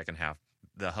lot of the second half,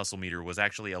 the hustle meter was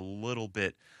actually a little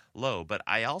bit low. But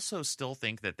I also still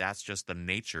think that that's just the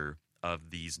nature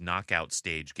of these knockout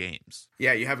stage games.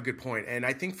 Yeah, you have a good point. And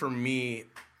I think for me,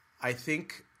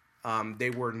 they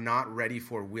were not ready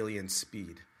for Willian's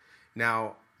speed.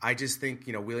 Now, I just think,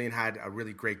 Willian had a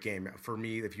really great game. For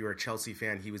me, if you were a Chelsea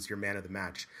fan, he was your man of the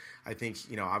match. I think,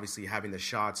 obviously having the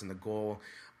shots and the goal.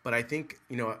 But I think,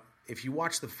 if you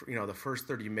watch the first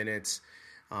 30 minutes,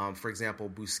 for example,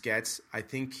 Busquets, I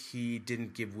think he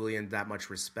didn't give Willian that much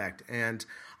respect. And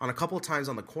on a couple of times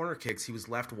on the corner kicks, he was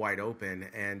left wide open.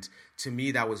 And to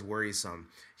me, that was worrisome.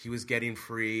 He was getting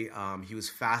free. He was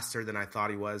faster than I thought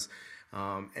he was.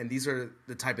 And these are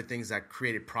the type of things that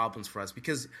created problems for us,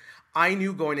 because I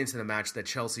knew going into the match that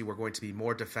Chelsea were going to be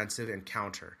more defensive and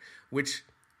counter, which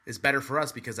is better for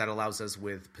us because that allows us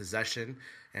with possession.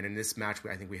 And in this match,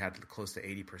 I think we had close to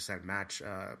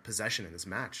 80% possession in this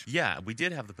match. Yeah, we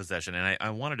did have the possession, and I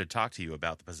wanted to talk to you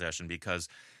about the possession because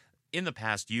in the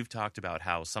past, you've talked about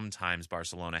how sometimes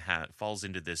Barcelona falls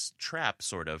into this trap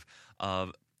sort of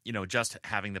just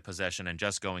having the possession and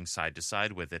just going side to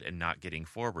side with it and not getting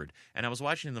forward. And I was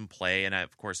watching them play, and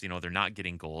of course, they're not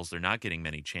getting goals. They're not getting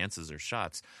many chances or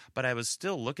shots. But I was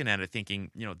still looking at it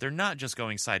thinking, they're not just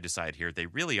going side to side here. They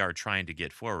really are trying to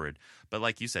get forward. But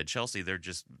like you said, Chelsea,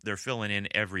 they're filling in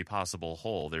every possible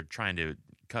hole. They're trying to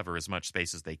cover as much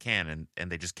space as they can,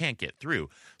 and they just can't get through.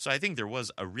 So I think there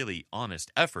was a really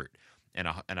honest effort and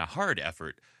a hard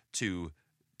effort to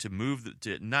move,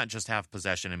 to not just have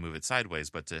possession and move it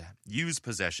sideways, but to use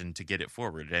possession to get it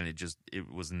forward. And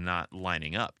it was not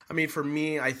lining up. I mean, for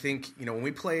me, I think, when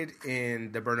we played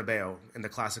in the Bernabeu in the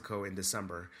Clásico in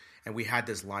December and we had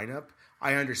this lineup,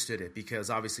 I understood it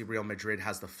because obviously Real Madrid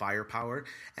has the firepower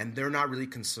and they're not really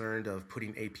concerned of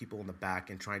putting 8 people in the back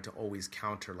and trying to always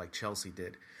counter like Chelsea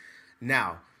did.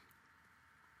 Now,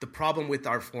 the problem with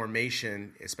our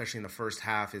formation, especially in the first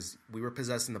half, is we were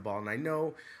possessing the ball. And I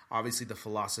know, obviously, the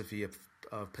philosophy of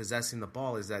possessing the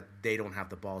ball is that they don't have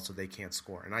the ball, so they can't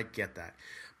score. And I get that.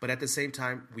 But at the same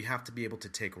time, we have to be able to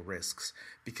take risks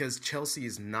because Chelsea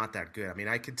is not that good. I mean,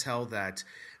 I could tell that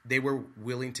they were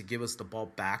willing to give us the ball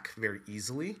back very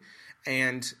easily.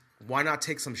 And why not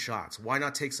take some shots? Why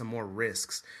not take some more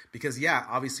risks? Because, yeah,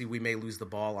 obviously we may lose the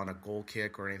ball on a goal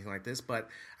kick or anything like this, but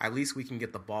at least we can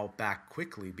get the ball back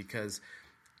quickly, because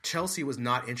Chelsea was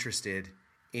not interested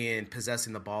in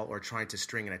possessing the ball or trying to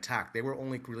string an attack. They were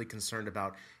only really concerned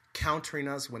about countering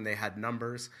us when they had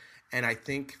numbers. And I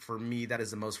think for me, that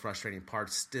is the most frustrating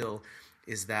part still,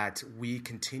 is that we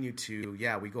continue to,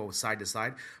 we go side to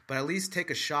side, but at least take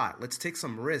a shot. Let's take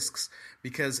some risks,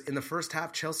 because in the first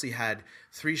half, Chelsea had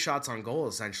 3 shots on goal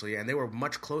essentially, and they were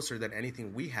much closer than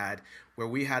anything we had, where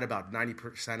we had about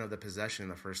 90% of the possession in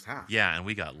the first half. Yeah, and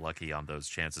we got lucky on those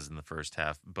chances in the first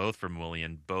half, both from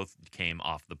Willian, both came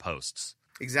off the posts.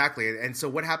 Exactly. And so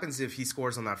what happens if he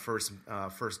scores on that first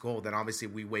goal? Then obviously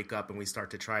we wake up and we start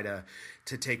to try to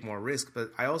take more risk.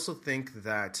 But I also think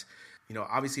that,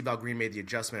 obviously Val Green made the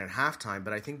adjustment at halftime,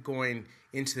 but I think going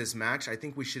into this match, I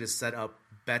think we should have set up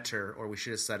better, or we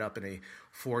should have set up in a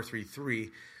 4-3-3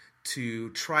 to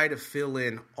try to fill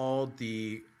in all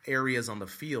the areas on the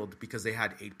field, because they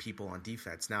had 8 people on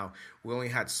defense. Now, we only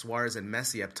had Suarez and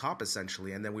Messi up top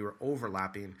essentially, and then we were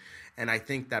overlapping. And I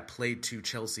think that played to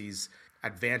Chelsea's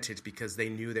advantage, because they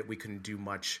knew that we couldn't do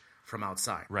much from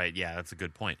outside. Right, yeah, that's a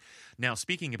good point. Now,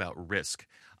 speaking about risk,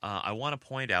 I want to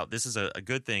point out, this is a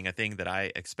good thing, a thing that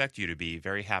I expect you to be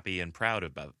very happy and proud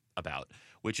about,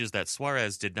 which is that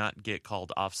Suarez did not get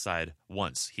called offside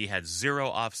once. He had 0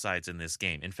 offsides in this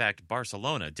game. In fact,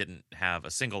 Barcelona didn't have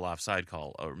a single offside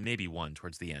call, or maybe one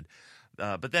towards the end.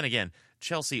 But then again,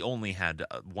 Chelsea only had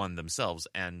one themselves,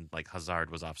 and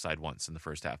Hazard was offside once in the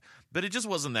first half. But it just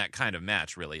wasn't that kind of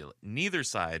match, really. Neither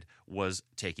side was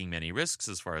taking many risks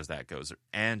as far as that goes,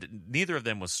 and neither of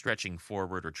them was stretching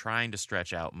forward or trying to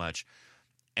stretch out much.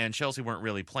 And Chelsea weren't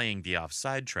really playing the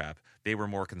offside trap. They were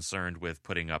more concerned with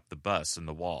putting up the bus and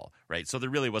the wall, right? So there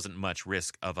really wasn't much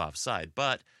risk of offside.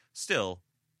 But still,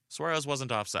 Suarez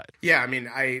wasn't offside. Yeah, I mean,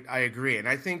 I agree. And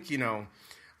I think,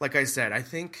 like I said, I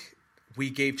think we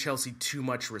gave Chelsea too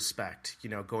much respect,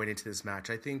 going into this match.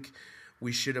 I think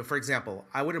we should have, for example,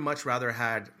 I would have much rather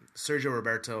had Sergio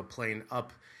Roberto playing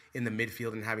up in the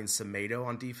midfield and having Semedo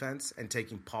on defense and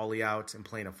taking Pauly out and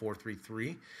playing a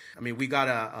 4-3-3. I mean, we got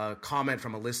a comment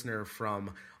from a listener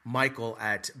from Michael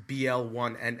at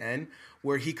BL1NN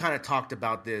where he kind of talked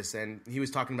about this, and he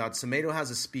was talking about Semedo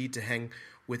has a speed to hang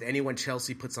with anyone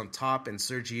Chelsea puts on top, and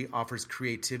Sergi offers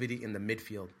creativity in the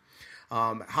midfield.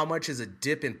 How much is a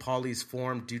dip in Pauly's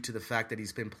form due to the fact that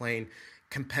he's been playing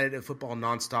competitive football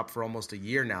nonstop for almost a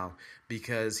year now,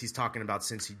 because he's talking about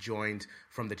since he joined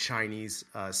from the Chinese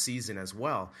season as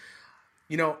well.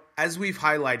 As we've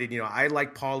highlighted, I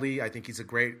like Pauly. I think he's a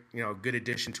great, good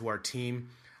addition to our team.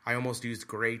 I almost used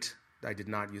great. I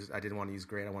didn't want to use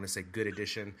great. I want to say good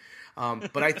addition.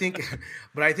 But I think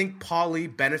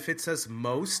Pauly benefits us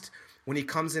most when he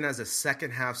comes in as a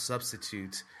second half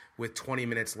substitute with 20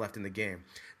 minutes left in the game.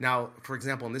 Now, for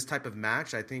example, in this type of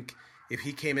match, I think if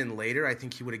he came in later, I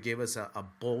think he would have gave us a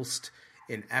boost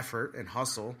in effort and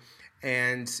hustle,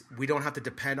 and we don't have to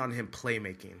depend on him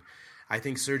playmaking. I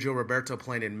think Sergio Roberto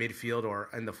playing in midfield or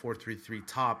in the 4-3-3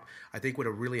 top, I think would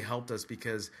have really helped us,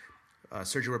 because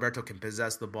Sergio Roberto can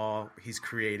possess the ball, he's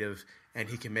creative, and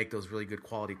he can make those really good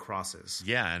quality crosses.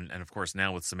 Yeah, and of course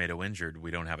now with Semedo injured, we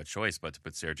don't have a choice but to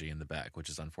put Sergi in the back, which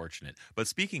is unfortunate. But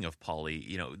speaking of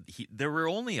Pauly, there were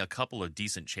only a couple of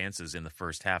decent chances in the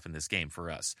first half in this game for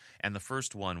us, and the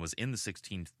first one was in the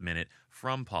 16th minute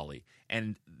from Pauly.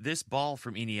 And this ball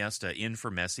from Iniesta in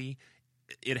for Messi,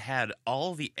 it had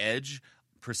all the edge,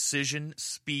 precision,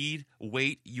 speed,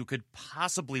 weight you could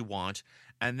possibly want,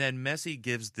 and then Messi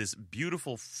gives this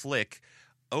beautiful flick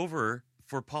over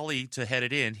for Pauly to head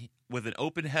it in with an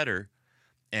open header,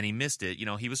 and he missed it.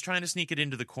 He was trying to sneak it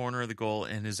into the corner of the goal,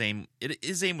 and his aim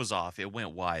was off. It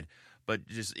went wide, but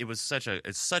it's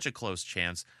such a close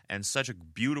chance and such a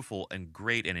beautiful and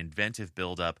great and inventive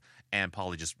build-up, and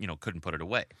Pauly just couldn't put it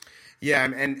away. Yeah,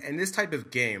 and this type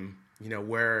of game,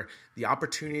 where the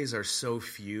opportunities are so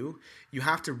few, you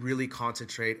have to really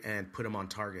concentrate and put them on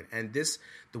target. And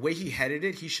the way he headed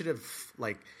it, he should have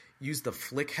use the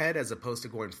flick head as opposed to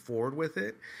going forward with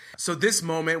it. So this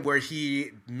moment where he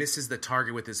misses the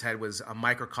target with his head was a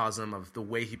microcosm of the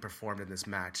way he performed in this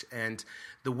match. And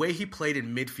the way he played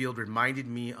in midfield reminded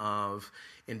me of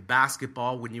in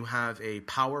basketball when you have a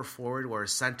power forward or a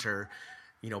center,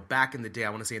 back in the day,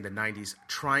 I want to say in the 90s,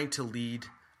 trying to lead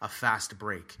a fast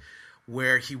break,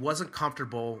 where he wasn't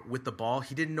comfortable with the ball.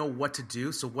 He didn't know what to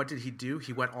do. So what did he do?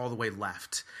 He went all the way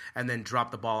left and then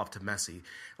dropped the ball off to Messi.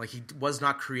 He was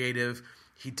not creative.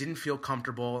 He didn't feel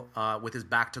comfortable with his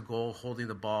back to goal, holding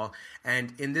the ball.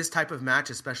 And in this type of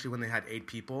match, especially when they had 8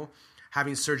 people,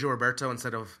 having Sergio Roberto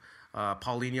instead of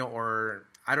Paulinho or,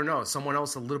 I don't know, someone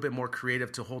else a little bit more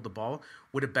creative to hold the ball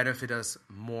would have benefited us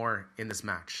more in this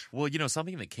match. Well,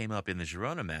 something that came up in the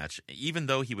Girona match, even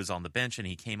though he was on the bench and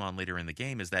he came on later in the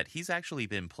game, is that he's actually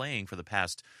been playing for the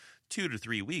past 2 to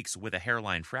 3 weeks with a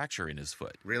hairline fracture in his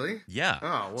foot. Really? Yeah.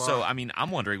 Oh, well. So,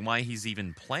 I'm wondering why he's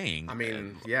even playing.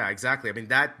 Yeah, exactly.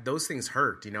 Those things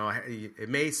hurt. It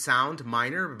may sound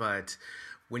minor, but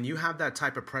when you have that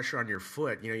type of pressure on your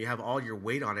foot, you have all your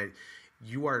weight on it,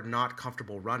 you are not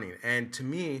comfortable running. And to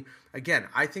me, again,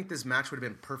 I think this match would have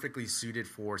been perfectly suited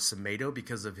for Semedo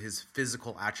because of his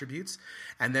physical attributes.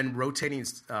 And then rotating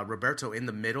Roberto in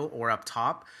the middle or up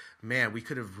top, man, we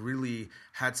could have really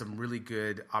had some really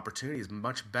good opportunities,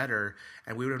 much better,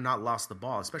 and we would have not lost the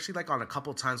ball. Especially like on a couple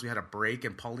of times we had a break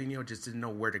and Paulinho just didn't know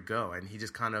where to go. And he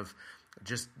just kind of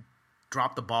just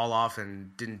dropped the ball off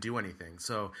and didn't do anything.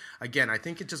 So, again, I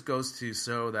think it just goes to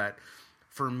show that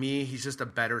for me, he's just a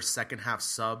better second half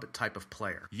sub type of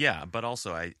player. Yeah, but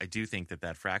also I do think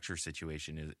that fracture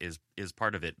situation is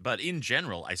part of it. But in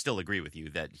general, I still agree with you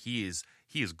that he is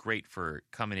great for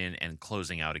coming in and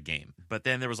closing out a game. But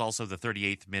then there was also the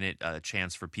 38th minute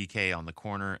chance for PK on the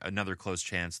corner, another close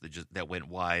chance that went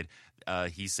wide.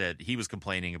 He said he was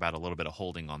complaining about a little bit of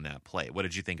holding on that play. What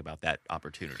did you think about that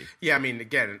opportunity? Yeah,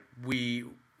 again, we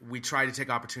tried to take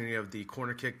opportunity of the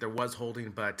corner kick. There was holding,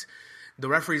 but the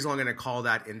referee's only going to call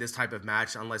that in this type of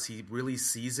match unless he really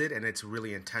sees it and it's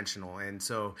really intentional. And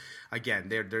so, again,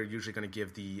 they're usually going to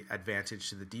give the advantage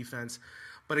to the defense.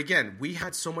 But again, we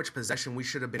had so much possession, we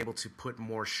should have been able to put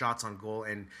more shots on goal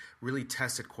and really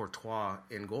tested Courtois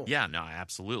in goal. Yeah, no,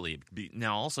 absolutely.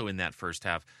 Now, also in that first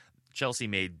half, Chelsea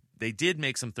did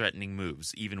make some threatening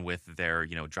moves, even with their,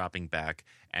 dropping back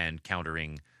and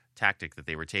countering tactic that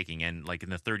they were taking. And like in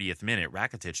the 30th minute,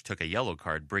 Rakitic took a yellow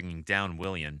card, bringing down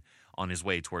Willian on his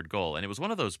way toward goal. And it was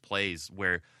one of those plays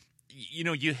where,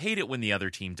 you hate it when the other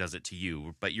team does it to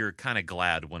you, but you're kind of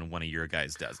glad when one of your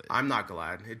guys does it. I'm not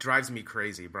glad. It drives me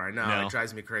crazy, Brian. No, it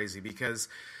drives me crazy because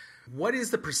what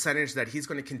is the percentage that he's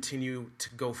going to continue to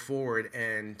go forward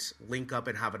and link up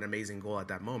and have an amazing goal at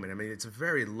that moment? It's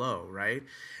very low, right?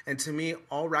 And to me,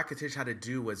 all Rakitic had to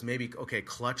do was maybe,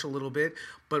 clutch a little bit,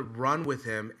 but run with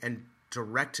him and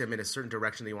direct him in a certain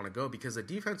direction that you want to go because the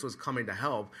defense was coming to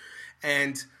help.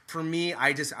 And for me,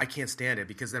 I can't stand it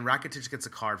because then Rakitic gets a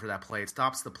card for that play. It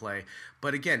stops the play.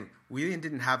 But again, we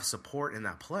didn't have support in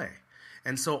that play.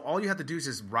 And so all you have to do is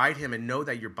just ride him and know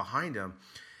that you're behind him.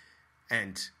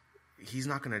 And he's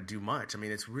not going to do much.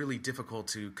 It's really difficult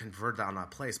to convert that on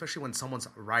that play, especially when someone's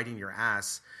riding your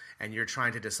ass and you're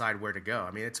trying to decide where to go.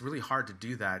 It's really hard to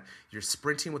do that. You're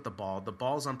sprinting with the ball. The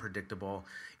ball's unpredictable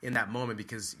in that moment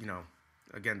because,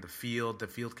 again, the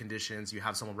field conditions, you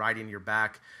have someone riding your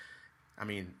back.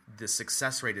 The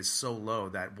success rate is so low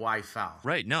that why foul?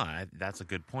 Right. No, that's a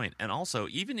good point. And also,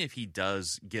 even if he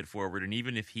does get forward and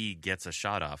even if he gets a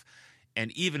shot off,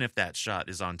 and even if that shot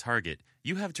is on target,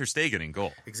 you have Ter Stegen in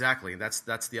goal. Exactly. That's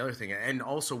the other thing. And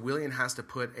also, Willian has to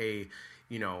put a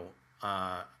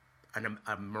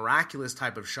miraculous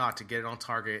type of shot to get it on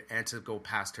target and to go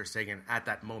past Ter Stegen at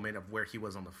that moment of where he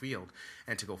was on the field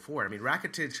and to go forward.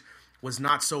 Rakitic was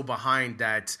not so behind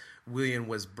that Willian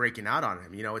was breaking out on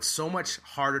him. It's so much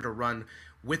harder to run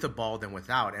with a ball than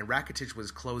without, and Rakitic was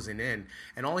closing in,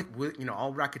 and all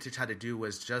Rakitic had to do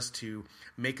was just to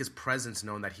make his presence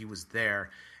known that he was there,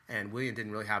 and Willian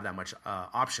didn't really have that much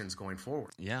options going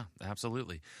forward. Yeah,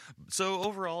 absolutely. So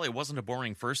overall, it wasn't a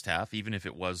boring first half, even if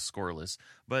it was scoreless,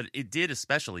 but it did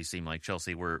especially seem like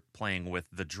Chelsea were playing with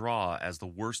the draw as the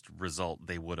worst result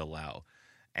they would allow.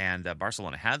 And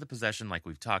Barcelona had the possession like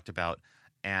we've talked about,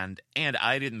 and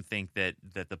I didn't think that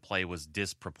the play was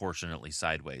disproportionately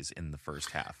sideways in the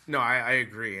first half. No, I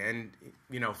agree. And,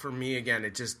 for me, again,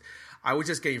 I was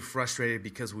just getting frustrated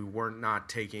because we were not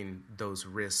taking those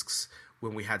risks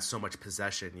when we had so much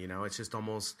possession. It's just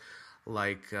almost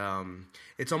like I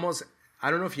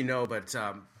don't know if you know, but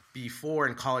before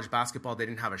in college basketball, they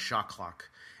didn't have a shot clock.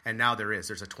 And now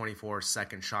there's a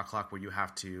 24-second shot clock where you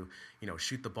have to,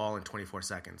 shoot the ball in 24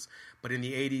 seconds. But in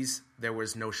the 80s, there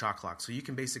was no shot clock. So you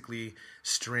can basically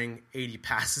string 80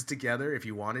 passes together if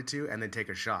you wanted to and then take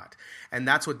a shot. And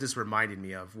that's what this reminded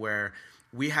me of, where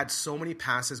we had so many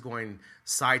passes going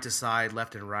side to side,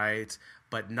 left and right,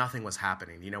 but nothing was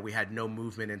happening. We had no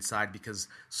movement inside because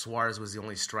Suarez was the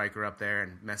only striker up there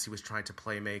and Messi was trying to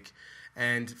play make.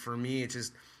 And for me,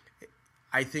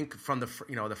 I think from the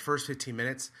first 15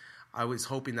 minutes, I was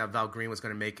hoping that Val Green was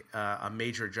going to make a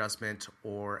major adjustment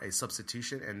or a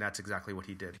substitution, and that's exactly what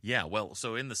he did. Yeah, well,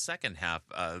 so in the second half,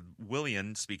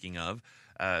 Willian, speaking of,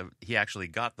 he actually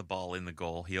got the ball in the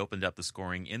goal. He opened up the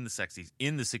scoring in the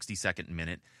 62nd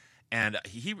minute, And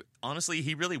he honestly,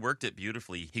 he really worked it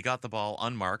beautifully. He got the ball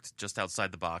unmarked just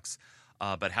outside the box,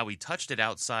 but how he touched it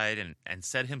outside and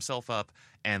set himself up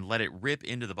and let it rip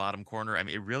into the bottom corner. I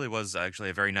mean, it really was actually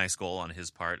a very nice goal on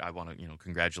his part. I want to,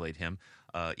 congratulate him,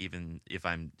 even if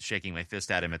I'm shaking my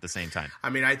fist at him at the same time. I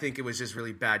mean, I think it was just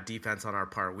really bad defense on our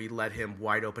part. We let him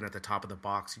wide open at the top of the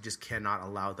box. You just cannot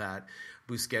allow that.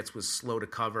 Busquets was slow to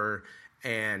cover,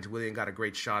 and Willian got a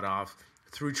great shot off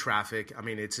through traffic. I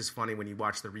mean, it's just funny when you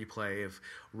watch the replay. If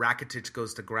Rakitic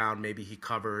goes to ground, maybe he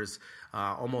covers.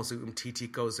 Almost Umtiti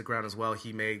goes to ground as well.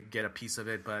 He may get a piece of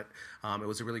it, but it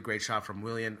was a really great shot from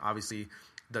Willian. Obviously,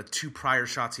 the two prior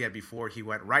shots he had before, he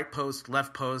went right post,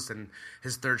 left post, and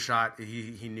his third shot,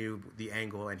 he knew the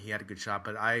angle, and he had a good shot.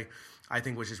 But I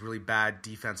think it was just really bad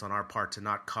defense on our part to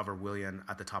not cover Willian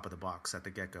at the top of the box at the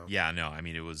get-go. Yeah, no, I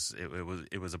mean, it was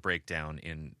a breakdown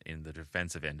in the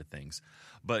defensive end of things.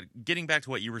 But getting back to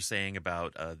what you were saying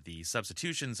about the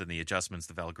substitutions and the adjustments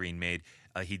that Val Green made,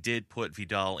 he did put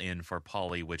Vidal in for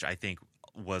Pauly, which I think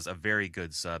was a very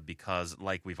good sub because,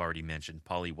 like we've already mentioned,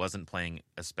 Pauly wasn't playing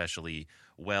especially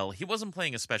well. He wasn't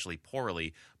playing especially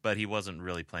poorly, but he wasn't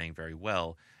really playing very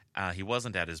well. He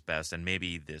wasn't at his best, and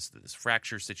maybe this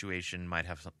fracture situation might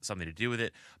have something to do with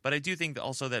it. But I do think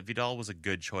also that Vidal was a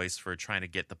good choice for trying to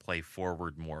get the play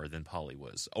forward more than Pauly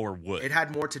was, or would. It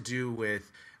had more to do with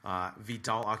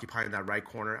Vidal occupying that right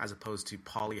corner as opposed to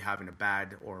Pauly having a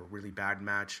bad or really bad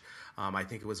match. I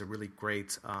think it was a really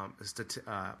great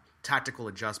tactical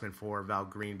adjustment for Val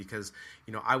Green because,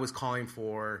 I was calling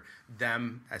for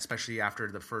them, especially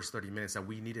after the first 30 minutes, that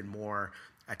we needed more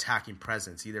attacking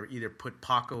presence. Either put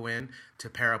Paco in to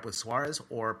pair up with Suarez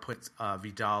or put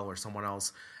Vidal or someone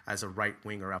else as a right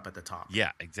winger up at the top.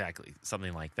 Yeah, exactly.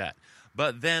 Something like that.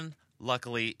 But then,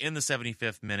 luckily, in the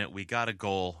 75th minute, we got a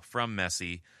goal from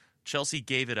Messi. Chelsea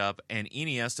gave it up, and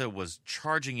Iniesta was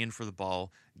charging in for the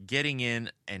ball, getting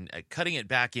in and cutting it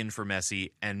back in for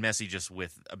Messi, and Messi just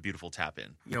with a beautiful tap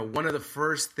in. One of the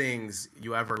first things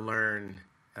you ever learn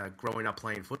growing up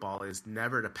playing football is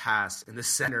never to pass in the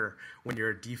center when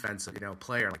you're a defensive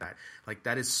player like that. Like,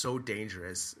 that is so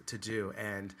dangerous to do.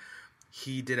 And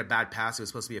he did a bad pass. It was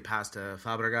supposed to be a pass to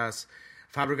Fabregas.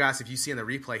 Fabregas, if you see in the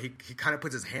replay, he kind of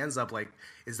puts his hands up like,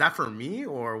 is that for me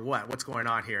or what? What's going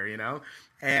on here,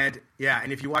 And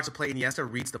and if you watch the play, Iniesta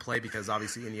reads the play because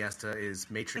obviously Iniesta is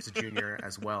Matrix Jr.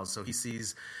 as well. So he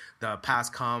sees the pass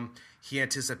come. He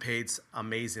anticipates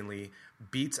amazingly,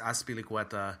 beats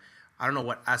Azpilicueta. I don't know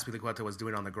what Azpilicueta was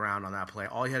doing on the ground on that play.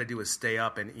 All he had to do was stay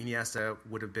up, and Iniesta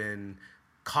would have been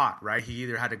caught, right? He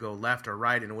either had to go left or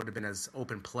right, and it would have been as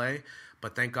open play.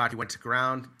 But thank God he went to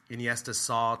ground.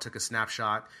 Iniesta took a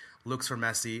snapshot, looks for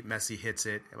Messi. Messi hits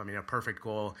it. I mean, a perfect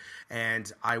goal.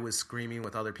 And I was screaming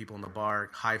with other people in the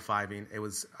bar, high-fiving. It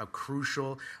was a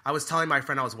crucial – I was telling my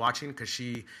friend I was watching because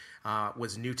she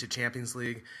was new to Champions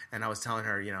League, and I was telling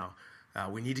her,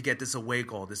 we need to get this away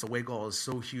goal. This away goal is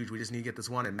so huge. We just need to get this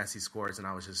one. And Messi scores, and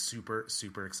I was just super,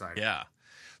 super excited. Yeah.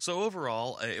 So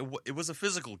overall, it was a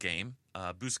physical game.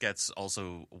 Busquets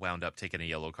also wound up taking a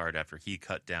yellow card after he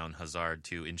cut down Hazard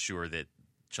to ensure that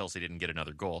Chelsea didn't get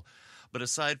another goal. But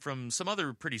aside from some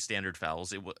other pretty standard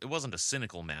fouls, it wasn't a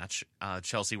cynical match.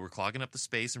 Chelsea were clogging up the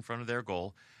space in front of their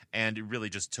goal, and it really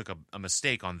just took a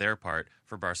mistake on their part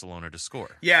for Barcelona to score.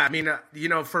 Yeah, I mean,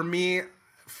 for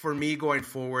me going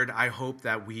forward, I hope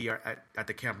that we are at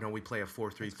the Camp Nou, we play a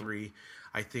 4-3-3.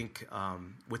 I think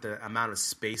with the amount of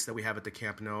space that we have at the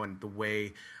Camp Nou and the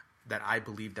way that I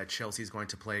believe that Chelsea is going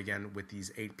to play again with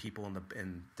these 8 people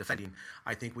in defending,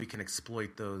 I think we can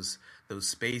exploit those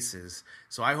spaces.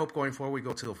 So I hope going forward we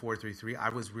go to a 4-3-3. I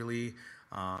was really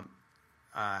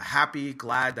happy,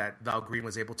 glad that Val Green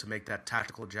was able to make that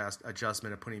tactical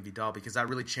adjustment of putting Vidal because that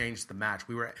really changed the match.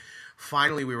 We were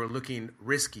looking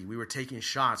risky. We were taking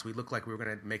shots. We looked like we were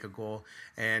going to make a goal,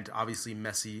 and obviously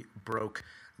Messi broke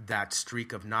that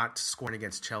streak of not scoring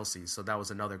against Chelsea. So that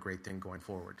was another great thing going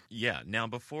forward. Yeah. Now,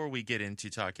 before we get into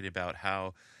talking about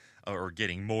how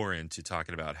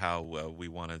we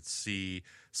want to see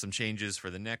some changes for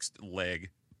the next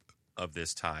leg of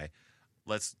this tie,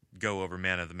 let's go over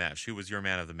man of the match. Who was your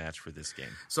man of the match for this game?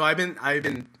 So I've been, I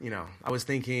was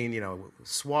thinking,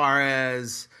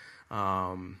 Suarez,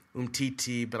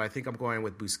 Umtiti, but I think I'm going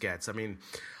with Busquets. I mean,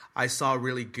 I saw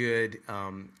really good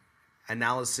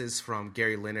analysis from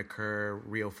Gary Lineker,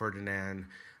 Rio Ferdinand,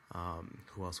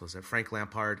 who else was there? Frank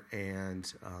Lampard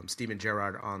and Steven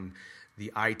Gerrard on the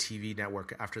ITV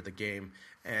network after the game.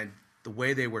 And the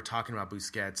way they were talking about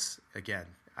Busquets, again,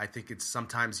 I think it's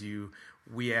sometimes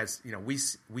we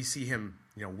see him,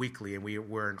 weekly, and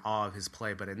we're in awe of his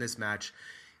play. But in this match,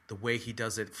 the way he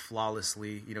does it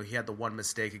flawlessly. You know, he had the one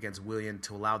mistake against Willian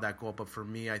to allow that goal, but for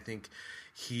me, I think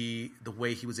the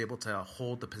way he was able to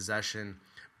hold the possession,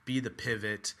 be the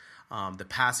pivot, the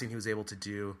passing he was able to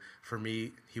do, for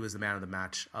me, he was the man of the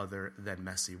match other than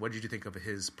Messi. What did you think of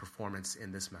his performance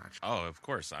in this match? Oh, of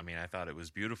course. I mean, I thought it was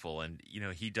beautiful. And, you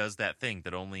know, he does that thing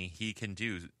that only he can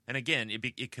do. And again,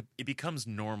 it becomes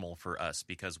normal for us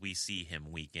because we see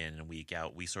him week in and week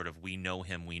out. We know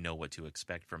him. We know what to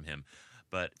expect from him.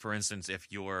 But, for instance, if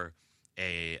you're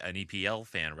an EPL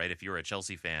fan, right, if you're a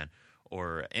Chelsea fan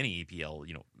or any EPL,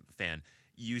 fan,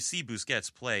 you see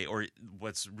Busquets play, or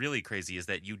what's really crazy is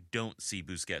that you don't see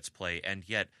Busquets play, and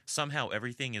yet somehow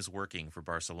everything is working for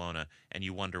Barcelona, and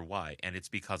you wonder why, and it's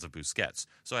because of Busquets.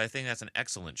 So I think that's an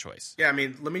excellent choice. Yeah, I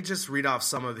mean, let me just read off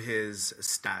some of his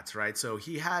stats, right? So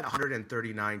he had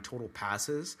 139 total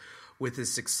passes with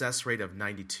his success rate of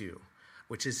 92.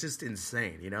 Which is just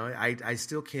insane, I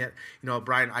still can't,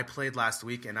 Brian, I played last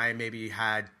week and I maybe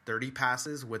had 30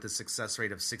 passes with a success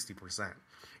rate of 60%,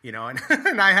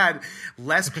 and I had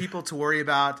less people to worry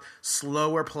about,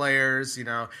 slower players,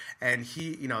 and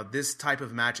he, this type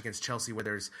of match against Chelsea where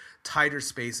there's tighter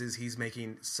spaces, he's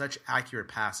making such accurate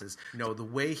passes. The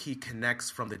way he connects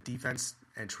from the defense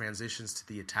and transitions to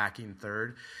the attacking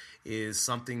third is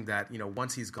something that,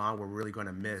 once he's gone, we're really going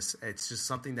to miss. It's just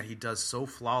something that he does so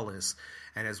flawless.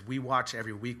 And as we watch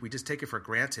every week, we just take it for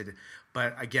granted.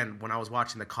 But again, when I was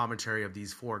watching the commentary of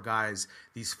these four guys,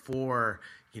 these four,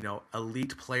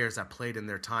 elite players that played in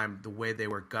their time, the way they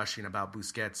were gushing about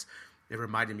Busquets, it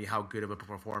reminded me how good of a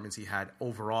performance he had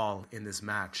overall in this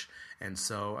match. And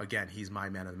so, again, he's my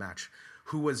man of the match.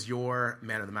 Who was your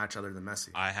man of the match other than Messi?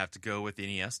 I have to go with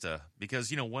Iniesta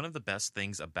because, one of the best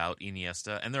things about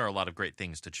Iniesta, and there are a lot of great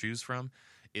things to choose from,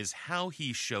 is how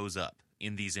he shows up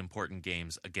in these important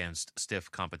games against stiff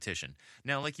competition.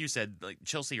 Now, like you said,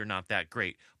 Chelsea are not that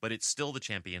great, but it's still the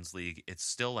Champions League. It's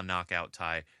still a knockout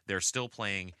tie. They're still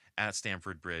playing at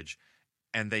Stamford Bridge,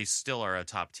 and they still are a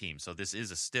top team. So this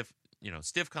is a stiff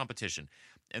competition.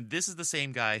 And this is the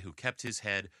same guy who kept his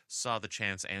head, saw the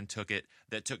chance, and took it,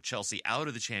 that took Chelsea out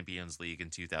of the Champions League in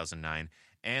 2009,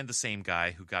 and the same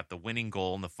guy who got the winning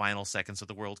goal in the final seconds of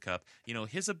the World Cup.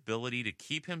 His ability to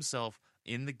keep himself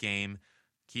in the game,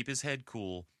 keep his head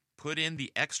cool, put in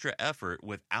the extra effort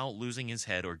without losing his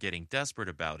head or getting desperate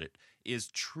about it is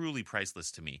truly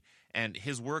priceless to me. And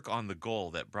his work on the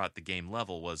goal that brought the game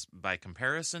level was, by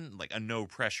comparison, like a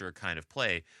no-pressure kind of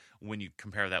play when you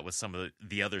compare that with some of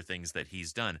the other things that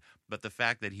he's done. But the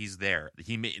fact that he's there,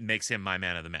 makes him my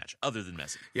man of the match, other than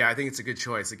Messi. Yeah, I think it's a good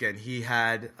choice. Again, he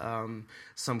had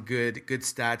some good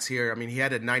stats here. I mean, he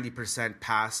had a 90%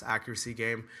 pass accuracy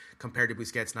game compared to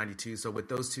Busquets' 92. So with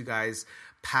those two guys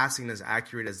passing as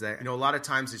accurate as that, a lot of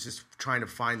times it's just trying to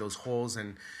find those holes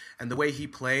and the way he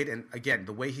played, and again,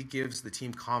 the way he gives the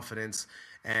team confidence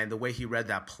and the way he read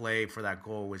that play for that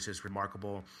goal was just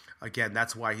remarkable. Again,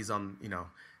 that's why he's on,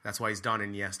 that's why he's Don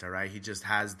Iniesta, right? He just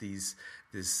has this,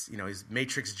 his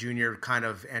Matrix Junior kind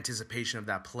of anticipation of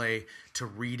that play to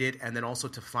read it and then also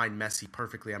to find Messi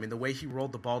perfectly. I mean, the way he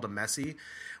rolled the ball to Messi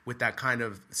with that kind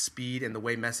of speed and the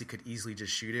way Messi could easily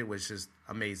just shoot it was just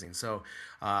amazing. So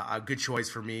a good choice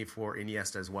for me for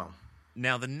Iniesta as well.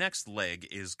 Now, the next leg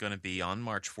is going to be on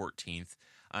March 14th,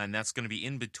 and that's going to be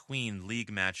in between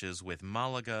league matches with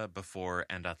Malaga before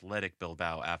and Athletic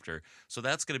Bilbao after. So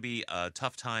that's going to be a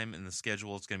tough time in the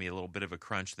schedule. It's going to be a little bit of a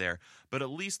crunch there, but at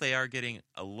least they are getting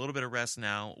a little bit of rest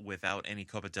now without any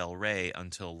Copa del Rey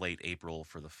until late April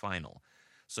for the final.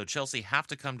 So Chelsea have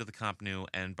to come to the Camp Nou,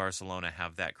 and Barcelona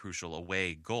have that crucial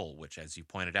away goal, which, as you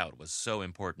pointed out, was so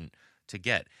important to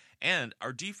get. And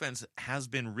our defense has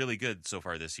been really good so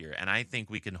far this year, and I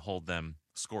think we can hold them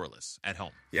scoreless at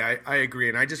home. Yeah, I agree.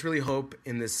 And I just really hope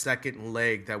in this second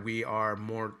leg that we are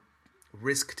more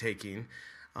risk-taking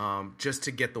just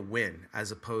to get the win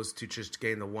as opposed to just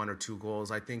getting the 1 or 2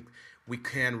 goals. I think we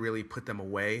can really put them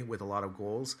away with a lot of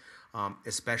goals,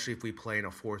 especially if we play in a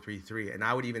 4-3-3. And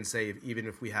I would even say even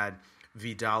if we had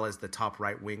Vidal as the top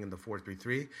right wing in the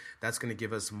 4-3-3, that's going to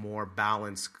give us more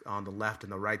balance on the left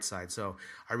and the right side. So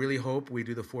I really hope we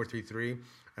do the 4-3-3,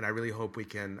 and I really hope we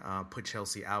can put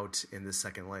Chelsea out in the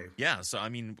second leg. Yeah, so I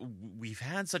mean, we've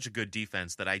had such a good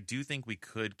defense that I do think we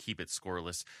could keep it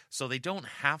scoreless, so they don't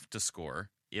have to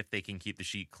score if they can keep the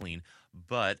sheet clean.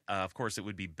 But, of course, it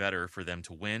would be better for them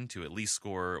to win, to at least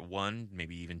score 1,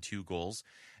 maybe even 2 goals.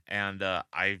 And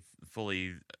I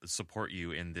fully support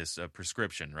you in this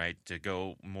prescription, right? To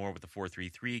go more with the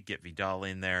 4-3-3, get Vidal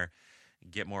in there,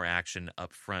 get more action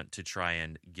up front to try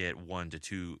and get 1 to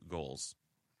 2 goals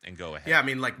and go ahead. Yeah, I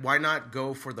mean, why not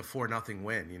go for the 4-0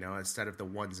 win, instead of the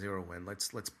 1-0 win?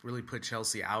 Let's really put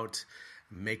Chelsea out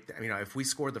if we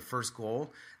score the first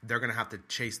goal, they're going to have to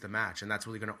chase the match, and that's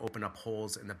really going to open up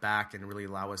holes in the back and really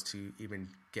allow us to even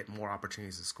get more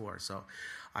opportunities to score. So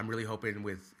I'm really hoping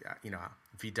with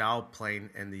Vidal playing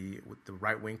with the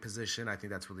right wing position, I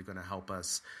think that's really going to help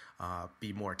us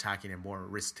be more attacking and more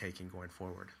risk taking going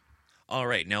forward. All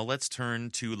right, now let's turn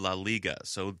to La Liga.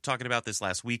 So talking about this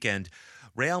last weekend,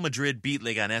 Real Madrid beat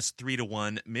Leganés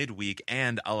 3-1 midweek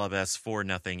and Alaves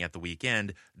 4-0 at the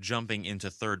weekend, jumping into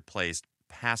third place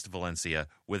past Valencia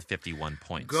with 51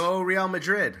 points. Go Real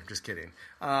Madrid. Just kidding.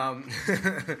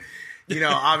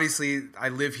 Obviously I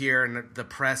live here and the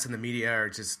press and the media are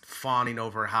just fawning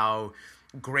over how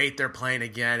great they're playing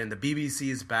again. And the BBC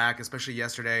is back, especially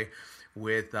yesterday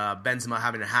with Benzema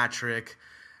having a hat trick.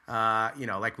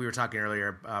 Like we were talking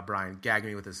earlier, Brian, gag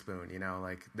me with a spoon,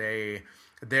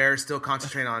 they're still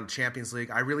concentrating on Champions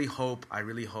League. I really hope,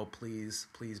 please,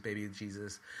 baby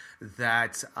Jesus,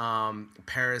 that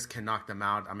Paris can knock them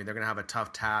out. I mean, they're going to have a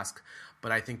tough task,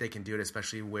 but I think they can do it,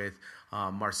 especially with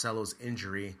Marcelo's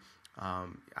injury.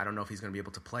 I don't know if he's going to be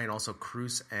able to play, and also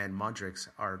Cruz and Modric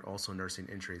are also nursing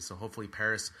injuries. So hopefully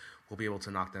Paris will be able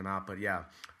to knock them out. But yeah,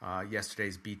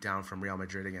 yesterday's beatdown from Real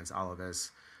Madrid against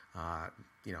Alaves,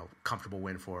 comfortable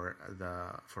win for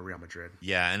Real Madrid.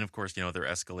 Yeah, and of course, they're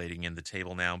escalating in the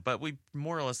table now, but we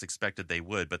more or less expected they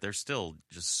would, but they're still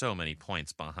just so many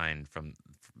points behind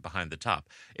the top.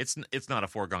 It's not a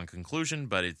foregone conclusion,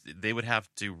 but they would have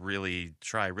to really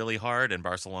try really hard, and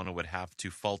Barcelona would have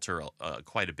to falter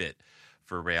quite a bit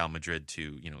for Real Madrid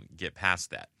to, get past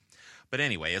that. But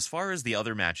anyway, as far as the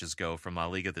other matches go from La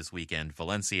Liga this weekend,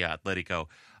 Valencia, Atletico,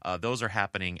 those are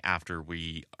happening after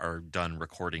we are done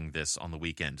recording this on the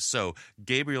weekend. So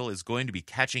Gabriel is going to be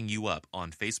catching you up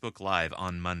on Facebook Live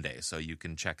on Monday, so you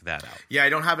can check that out. Yeah, I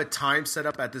don't have a time set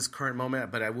up at this current moment,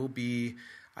 but I will be,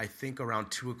 I think,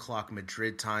 around 2 o'clock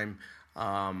Madrid time,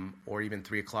 or even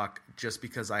 3 o'clock, just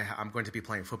because I'm going to be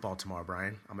playing football tomorrow,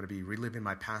 Brian. I'm going to be reliving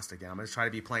my past again. I'm going to try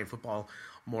to be playing football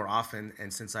more often,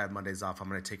 and since I have Mondays off, I'm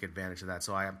going to take advantage of that.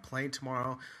 So I am playing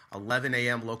tomorrow, 11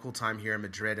 a.m. local time here in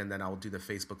Madrid, and then I'll do the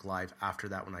Facebook Live after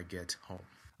that when I get home.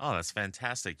 Oh, that's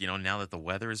fantastic. Now that the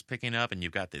weather is picking up and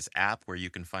you've got this app where you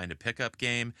can find a pickup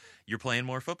game, you're playing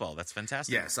more football. That's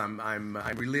fantastic. Yes, I'm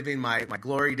reliving my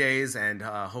glory days, and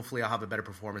hopefully I'll have a better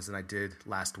performance than I did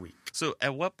last week. So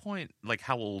at what point,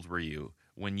 how old were you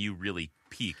when you really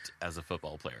peaked as a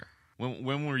football player?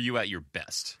 When were you at your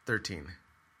best? 13.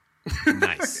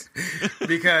 Nice.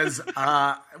 Because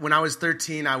when I was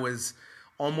 13, I was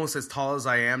almost as tall as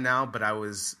I am now, but I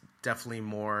was definitely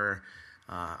more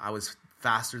I was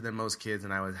faster than most kids,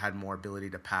 and I had more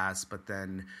ability to pass, but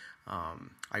then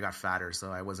I got fatter,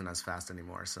 so I wasn't as fast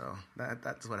anymore. So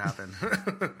that's what happened.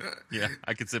 Yeah,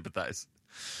 I can sympathize.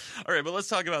 All right, but let's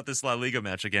talk about this La Liga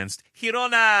match against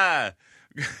Girona.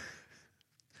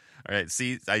 All right,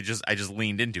 see, I just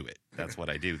leaned into it. That's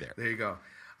what I do there. There you go.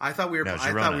 I thought we were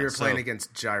playing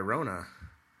against Girona.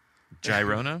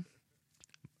 Girona?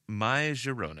 My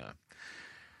Girona.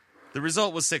 The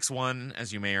result was 6-1,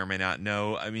 as you may or may not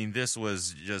know. I mean, this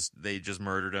was they just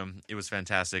murdered him. It was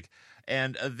fantastic.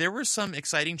 And there were some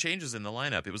exciting changes in the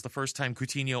lineup. It was the first time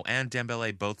Coutinho and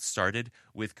Dembele both started,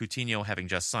 with Coutinho having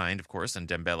just signed, of course, and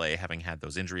Dembele having had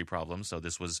those injury problems. So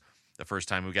this was the first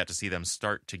time we got to see them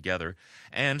start together.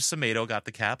 And Semedo got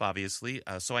the cap, obviously.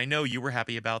 So I know you were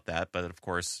happy about that, but of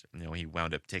course, he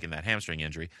wound up taking that hamstring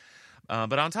injury.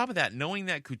 But on top of that, knowing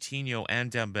that Coutinho and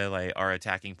Dembele are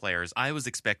attacking players, I was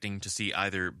expecting to see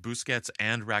either Busquets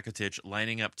and Rakitic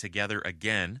lining up together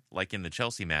again, like in the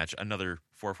Chelsea match, another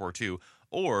 4-4-2,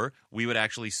 or we would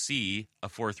actually see a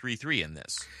 4-3-3 in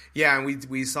this. Yeah, and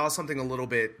we saw something a little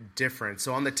bit different.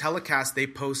 So on the telecast, they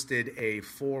posted a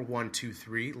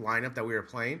 4-1-2-3 lineup that we were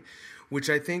playing, which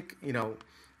I think,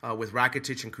 with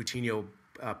Rakitic and Coutinho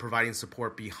providing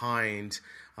support behind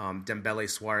Dembele,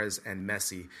 Suarez, and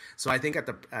Messi. So I think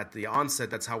at the onset,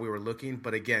 that's how we were looking.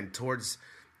 But again, towards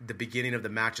the beginning of the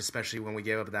match, especially when we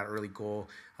gave up that early goal,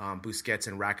 Busquets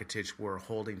and Rakitic were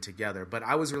holding together. But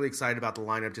I was really excited about the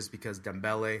lineup just because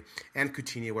Dembele and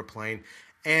Coutinho were playing.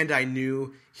 And I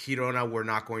knew Girona were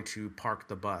not going to park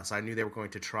the bus. I knew they were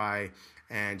going to try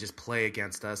and just play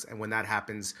against us. And when that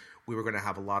happens, we were going to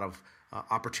have a lot of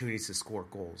opportunities to score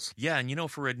goals. Yeah, and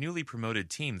for a newly promoted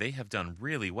team, they have done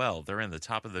really well. They're in the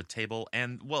top of the table,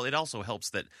 and it also helps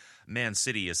that Man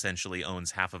City essentially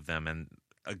owns half of them, and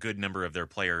a good number of their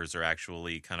players are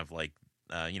actually kind of like,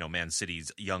 Man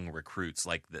City's young recruits,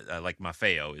 like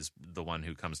Maffeo is the one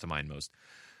who comes to mind most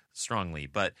strongly.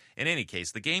 But in any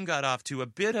case, the game got off to a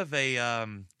bit of a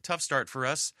tough start for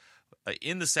us.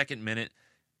 In the second minute,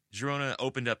 Girona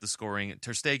opened up the scoring.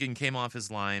 Ter Stegen came off his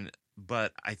line,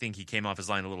 but I think he came off his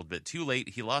line a little bit too late.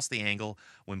 He lost the angle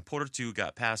when Portu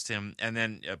got past him, and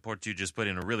then Portu just put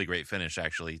in a really great finish,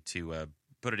 actually, to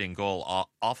put it in goal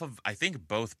off of, I think,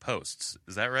 both posts.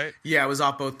 Is that right? Yeah, it was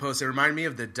off both posts. It reminded me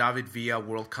of the David Villa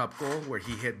World Cup goal where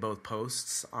he hit both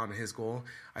posts on his goal.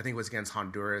 I think it was against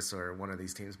Honduras or one of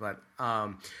these teams. But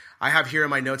I have here in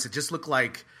my notes, it just looked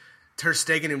like Ter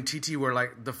Stegen and Umtiti were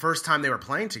like the first time they were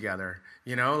playing together.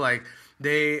 You know, like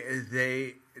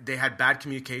they had bad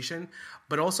communication.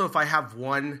 But also, if I have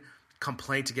one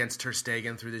complaint against Ter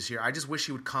Stegen through this year, I just wish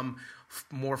he would come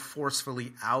more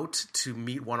forcefully out to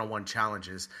meet one-on-one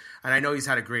challenges. And I know he's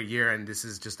had a great year, and this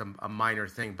is just a minor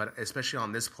thing, but especially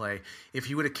on this play, if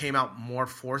he would have came out more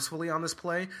forcefully on this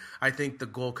play, I think the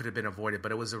goal could have been avoided.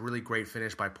 But it was a really great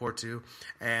finish by Portu,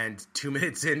 and 2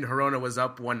 minutes in, Girona was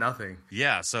up 1-0.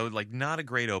 Yeah, so like not a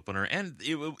great opener, and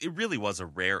it really was a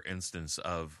rare instance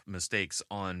of mistakes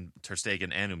on Ter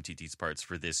Stegen and Umtiti's parts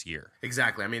for this year.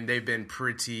 Exactly. I mean, they've been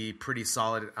pretty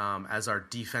solid as our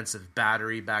defensive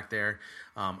battery back there.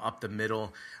 Up the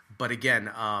middle. But again,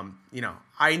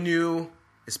 I knew,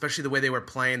 especially the way they were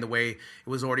playing, the way it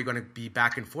was already going to be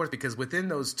back and forth, because within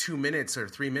those 2 minutes or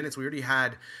 3 minutes, we already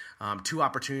had 2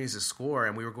 opportunities to score,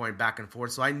 and we were going back and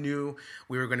forth. So I knew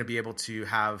we were going to be able to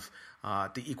have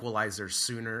the equalizer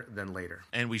sooner than later.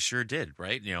 And we sure did,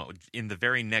 right? You know, in the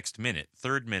very next minute,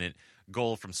 3rd minute,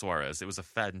 goal from Suarez. It was a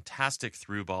fantastic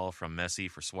through ball from Messi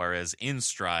for Suarez in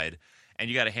stride. And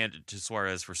you got to hand it to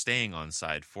Suarez for staying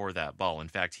onside for that ball. In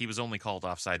fact, he was only called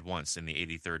offside once in the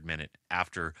 83rd minute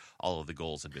after all of the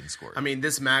goals had been scored. I mean,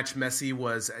 this match, Messi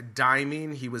was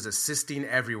diming. He was assisting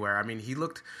everywhere. I mean, he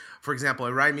looked, for example, it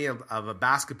reminded me of a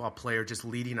basketball player just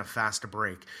leading a fast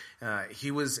break.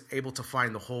 He was able to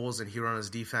find the holes in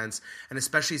Girona's defense, and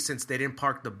especially since they didn't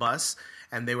park the bus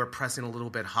and they were pressing a little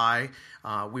bit high,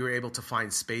 we were able to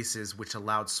find spaces which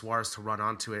allowed Suarez to run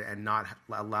onto it and not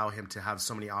allow him to have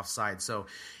so many offsides. So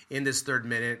in this 3rd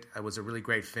minute, it was a really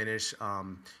great finish.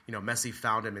 Messi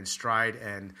found him in stride,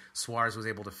 and Suarez was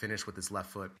able to finish with his left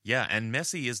foot. Yeah, and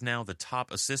Messi is now the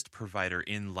top assist provider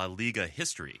in La Liga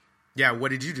history. Yeah,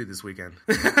 what did you do this weekend?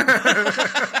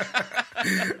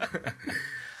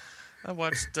 I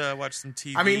watched some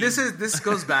TV. I mean, this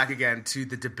goes back again to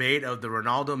the debate of the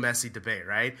Ronaldo-Messi debate,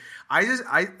 right?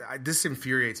 This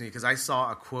infuriates me because I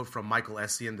saw a quote from Michael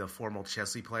Essien, the former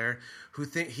Chelsea player, who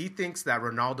he thinks that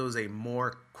Ronaldo is a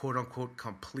more quote-unquote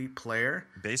complete player.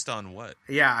 Based on what?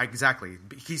 Yeah, exactly.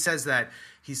 He said that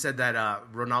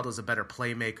Ronaldo's a better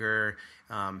playmaker.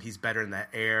 He's better in the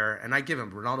air, and I give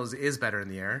him Ronaldo is better in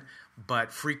the air,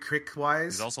 but free kick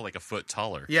wise, he's also like a foot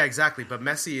taller. Yeah, exactly. But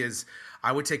Messi is.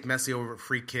 I would take Messi over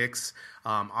free kicks.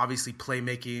 Obviously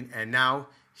playmaking, and now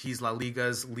he's La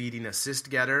Liga's leading assist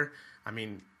getter. I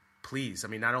mean, please. I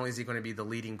mean, not only is he going to be the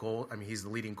leading goal. I mean, he's the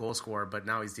leading goal scorer, but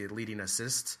now he's the leading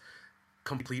assists.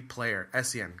 Complete player.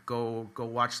 Essien, go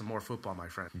watch some more football, my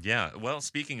friend. Yeah. Well,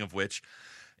 speaking of which,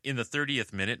 in the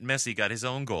 30th minute, Messi got his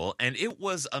own goal, and it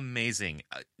was amazing.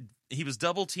 He was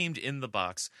double-teamed in the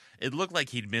box. It looked like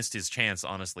he'd missed his chance,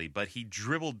 honestly, but he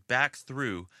dribbled back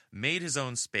through, made his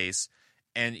own space,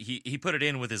 and he put it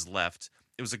in with his left.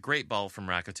 It was a great ball from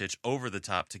Rakitic over the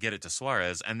top to get it to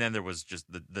Suarez, and then there was just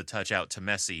the touch out to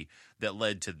Messi that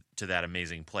led to that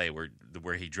amazing play where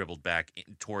he dribbled back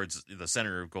towards the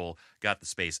center of goal, got the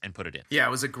space, and put it in. Yeah,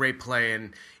 it was a great play,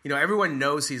 and everyone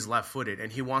knows he's left-footed,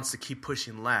 and he wants to keep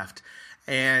pushing left.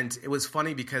 And it was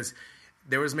funny because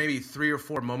there was maybe 3 or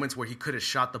 4 moments where he could have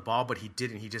shot the ball, but he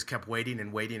didn't. He just kept waiting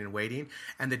and waiting and waiting,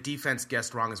 and the defense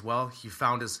guessed wrong as well. He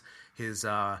found his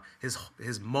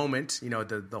moment,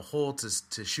 the hole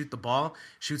to shoot the ball,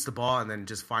 shoots the ball, and then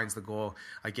just finds the goal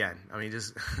again. I mean,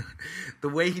 just the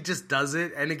way he just does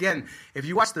it. And again, if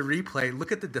you watch the replay,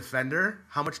 look at the defender,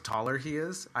 how much taller he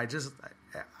is. I'm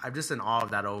just in awe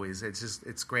of that always.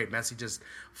 It's great. Messi just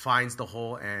finds the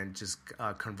hole and just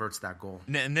converts that goal.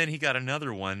 And then he got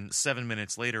another one 7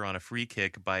 minutes later on a free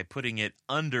kick by putting it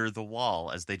under the wall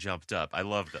as they jumped up. I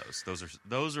love those.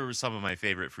 Those are some of my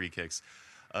favorite free kicks.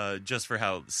 Just for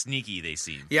how sneaky they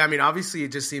seem. Yeah, I mean, obviously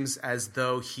it just seems as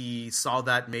though he saw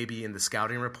that maybe in the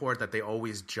scouting report that they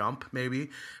always jump,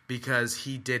 maybe, because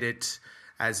he did it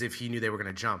as if he knew they were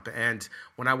going to jump. And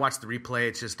when I watched the replay,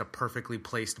 it's just a perfectly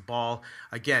placed ball.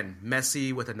 Again,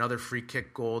 Messi with another free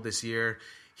kick goal this year.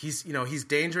 He's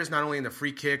dangerous not only in the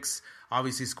free kicks,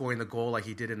 obviously scoring the goal like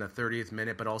he did in the 30th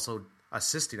minute, but also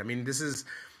assisting. I mean,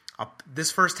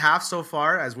 this first half so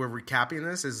far, as we're recapping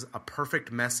this, is a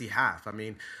perfect Messi half. I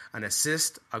mean, an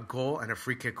assist, a goal, and a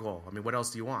free kick goal. I mean, what else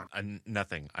do you want?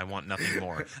 Nothing. I want nothing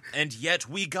more. And yet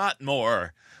we got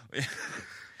more.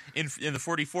 In the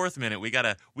 44th minute, we got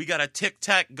a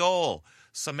tic-tac goal.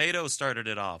 Semedo started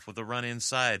it off with a run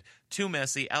inside to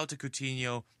Messi, out to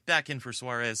Coutinho, back in for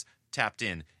Suarez, tapped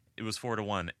in. It was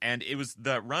 4-1, and it was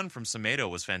the run from Semedo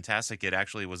was fantastic. It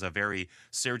actually was a very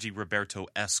Sergi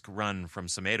Roberto-esque run from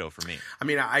Semedo for me. I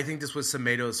mean, I think this was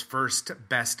Semedo's first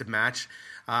best match.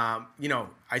 I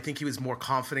think he was more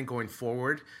confident going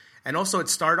forward. And also, it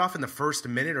started off in the first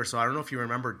minute or so. I don't know if you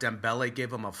remember, Dembele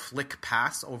gave him a flick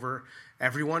pass over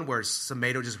everyone where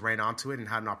Semedo just ran onto it and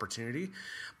had an opportunity.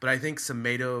 But I think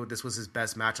Semedo, this was his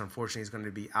best match. Unfortunately, he's going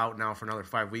to be out now for another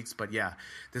 5 weeks. But yeah,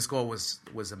 this goal was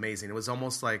amazing. It was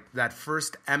almost like that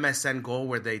first MSN goal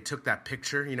where they took that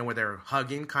picture, where they're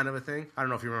hugging kind of a thing. I don't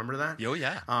know if you remember that. Oh,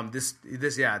 yeah.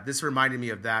 This reminded me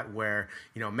of that where,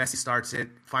 Messi starts it,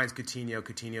 finds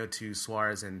Coutinho to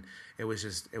Suarez, and it was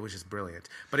just brilliant.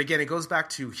 But again, it goes back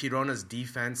to Girona's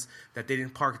defense, that they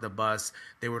didn't park the bus.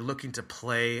 They were looking to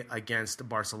play against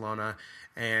Barcelona.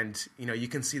 And, you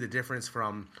can see the difference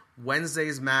from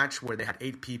Wednesday's match where they had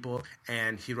 8 people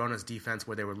and Girona's defense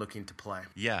where they were looking to play.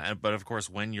 Yeah, but of course,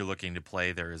 when you're looking to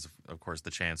play, there is, of course,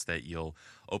 the chance that you'll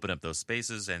open up those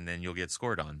spaces and then you'll get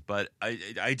scored on. But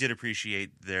I did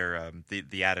appreciate their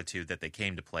the attitude that they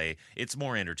came to play. It's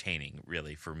more entertaining,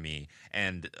 really, for me.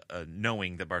 And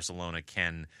knowing that Barcelona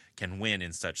can win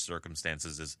in such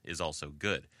circumstances is also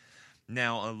good.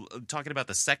 Now, talking about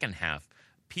the second half,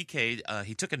 Piqué,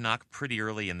 he took a knock pretty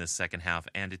early in this second half,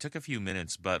 and it took a few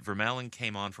minutes, but Vermaelen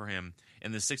came on for him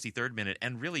in the 63rd minute,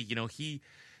 and really,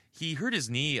 he hurt his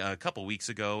knee a couple weeks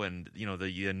ago, and,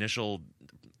 the initial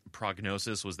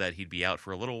prognosis was that he'd be out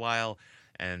for a little while,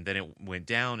 and then it went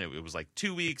down. It was like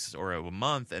 2 weeks or a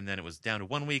month, and then it was down to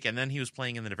 1 week, and then he was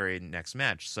playing in the very next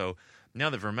match. So now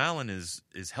that Vermaelen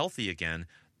is healthy again,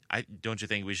 don't you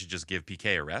think we should just give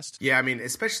Piqué a rest? Yeah, I mean,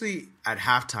 especially at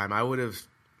halftime, I would have...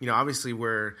 obviously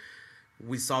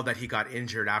we saw that he got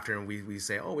injured after, and we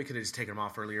say, we could have just taken him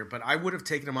off earlier. But I would have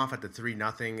taken him off at the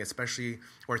 3-0, especially,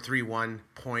 or 3-1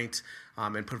 point,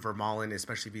 and put Vermaelen,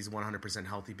 especially if he's 100%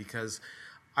 healthy, because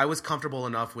I was comfortable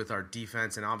enough with our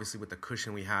defense and obviously with the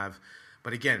cushion we have.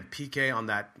 But again, Piqué on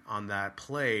that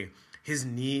play, his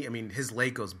knee, his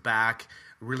leg goes back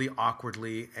really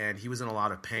awkwardly, and he was in a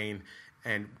lot of pain.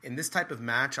 And in this type of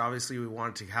match, obviously we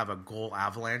wanted to have a goal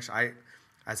avalanche.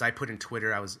 As I put in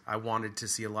Twitter, I wanted to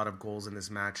see a lot of goals in this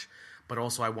match, but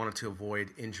also I wanted to avoid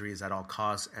injuries at all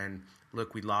costs. And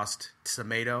look, we lost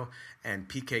Semedo, and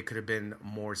Piqué could have been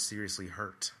more seriously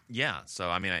hurt. Yeah,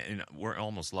 so we're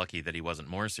almost lucky that he wasn't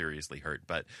more seriously hurt.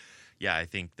 But yeah, I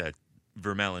think that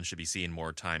Vermaelen should be seeing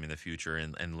more time in the future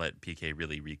and let Piqué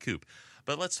really recoup.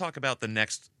 But let's talk about the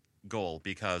next goal,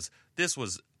 because this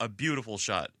was a beautiful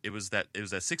shot. It was that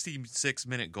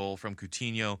 66-minute goal from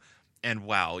Coutinho. And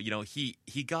wow,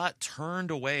 he got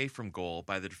turned away from goal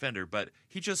by the defender, but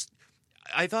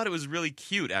I thought it was really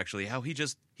cute, actually, how he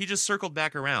just circled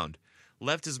back around,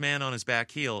 left his man on his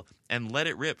back heel, and let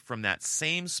it rip from that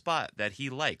same spot that he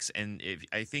likes. And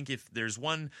I think if there's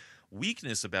one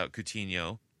weakness about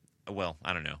Coutinho, well,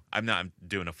 I don't know. I'm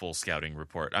doing a full scouting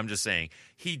report. I'm just saying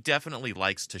he definitely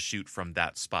likes to shoot from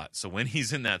that spot. So when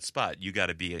he's in that spot, you got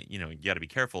to be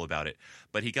careful about it.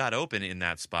 But he got open in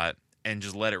that spot and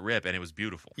just let it rip, and it was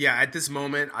beautiful. Yeah, at this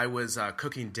moment, I was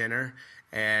cooking dinner,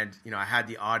 and, I had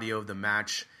the audio of the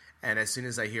match, and as soon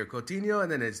as I hear Coutinho,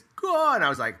 and then it's gone, I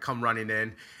was like, come running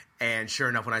in, and sure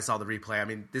enough, when I saw the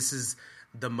replay, this is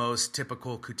the most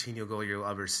typical Coutinho goal you'll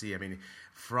ever see.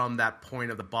 From that point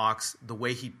of the box, the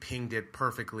way he pinged it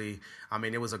perfectly,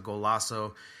 it was a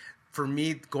golazo. For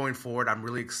me, going forward, I'm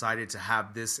really excited to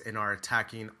have this in our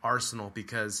attacking arsenal,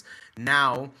 because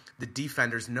now the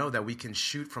defenders know that we can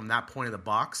shoot from that point of the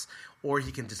box, or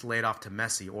he can just lay it off to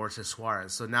Messi or to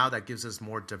Suarez. So now that gives us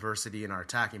more diversity in our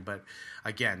attacking. But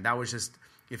again, that was just,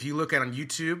 if you look at on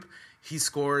YouTube, he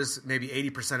scores maybe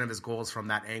 80% of his goals from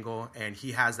that angle, and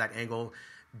he has that angle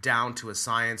down to a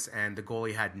science, and the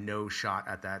goalie had no shot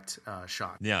at that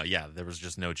shot. Yeah, there was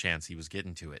just no chance he was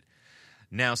getting to it.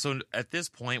 Now, so at this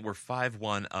point, we're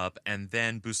 5-1 up, and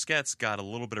then Busquets got a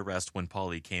little bit of rest when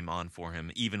Pauly came on for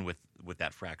him, even with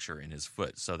that fracture in his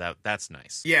foot. So that's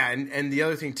nice. Yeah, and the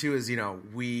other thing, too, is,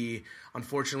 we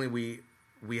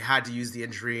had to use the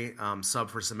injury sub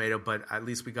for Semedo, but at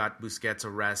least we got Busquets a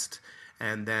rest.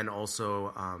 And then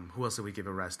also, who else did we give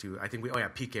a rest to? I think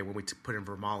Piqué when we put in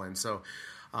Vermaelen. So,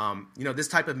 this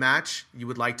type of match, you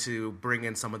would like to bring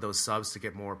in some of those subs to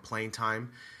get more playing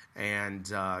time. And,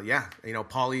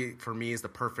 Pauly, for me, is the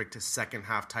perfect second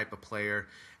half type of player,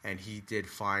 and he did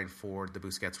fine for the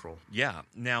Busquets role. Yeah.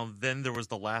 Now, then there was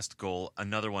the last goal,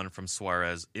 another one from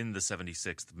Suarez in the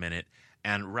 76th minute,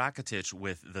 and Rakitic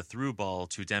with the through ball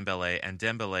to Dembele, and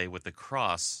Dembele with the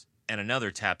cross, And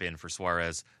another tap in for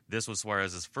Suarez. This was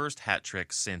Suarez's first hat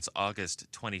trick since August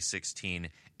 2016,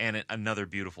 and another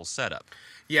beautiful setup.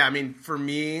 Yeah, I mean, for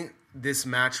me, this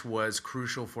match was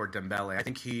crucial for Dembele. I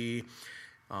think he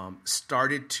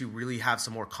started to really have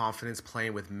some more confidence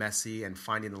playing with Messi and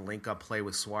finding the link-up play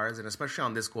with Suarez. And especially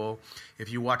on this goal, if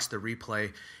you watch the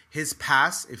replay, his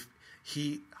pass, if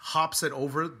he hops it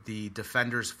over the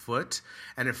defender's foot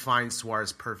and it finds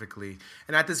Suarez perfectly.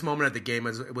 And at this moment of the game,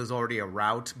 it was already a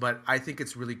rout, but I think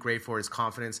it's really great for his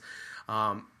confidence.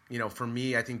 For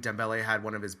me, I think Dembele had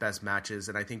one of his best matches,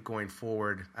 and I think going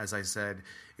forward, as I said,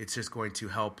 it's just going to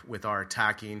help with our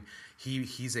attacking.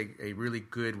 He's a really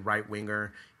good right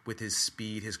winger with his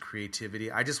speed, his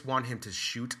creativity. I just want him to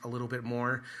shoot a little bit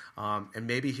more, and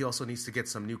maybe he also needs to get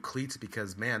some new cleats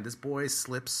because, man, this boy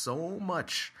slips so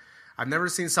much. I've never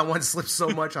seen someone slip so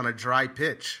much on a dry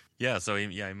pitch. Yeah, so he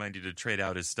might need to trade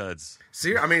out his studs.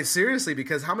 Seriously,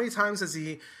 because how many times does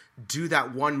he do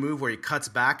that one move where he cuts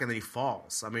back and then he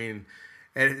falls? I mean,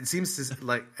 and it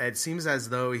seems as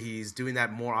though he's doing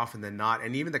that more often than not.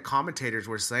 And even the commentators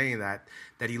were saying that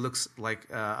he looks like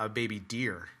a baby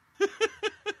deer.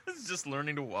 He's just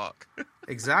learning to walk.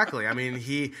 Exactly. I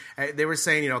mean, they were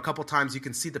saying, a couple times you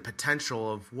can see the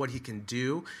potential of what he can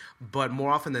do, but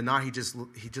more often than not, he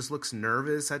just looks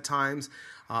nervous at times.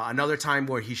 Another time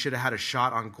where he should have had a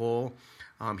shot on goal,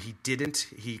 he didn't.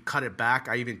 He cut it back.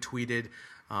 I even tweeted,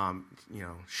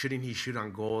 shouldn't he shoot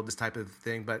on goal, this type of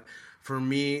thing. But for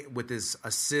me, with his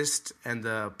assist and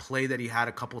the play that he had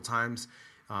a couple times,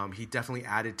 he definitely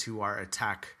added to our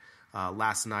attack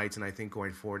last night, and I think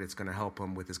going forward it's going to help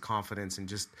him with his confidence and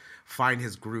just find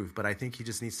his groove. But I think he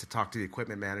just needs to talk to the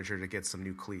equipment manager to get some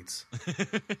new cleats.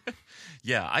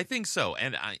 Yeah, I think so.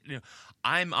 And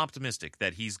I'm optimistic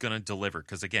that he's going to deliver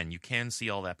because, again, you can see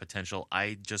all that potential.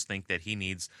 I just think that he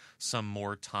needs some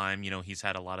more time. He's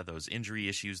had a lot of those injury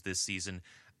issues this season.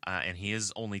 And he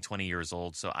is only 20 years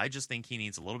old, so I just think he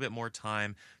needs a little bit more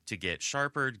time to get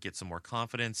sharper, get some more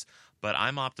confidence. But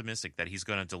I'm optimistic that he's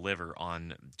going to deliver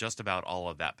on just about all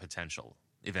of that potential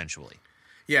eventually.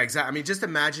 Yeah, exactly. I mean, just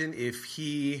imagine if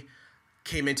he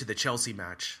came into the Chelsea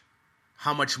match,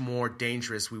 how much more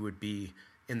dangerous we would be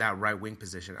in that right wing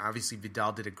position. Obviously,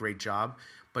 Vidal did a great job,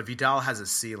 but Vidal has a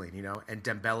ceiling, and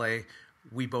Dembele,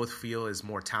 we both feel, is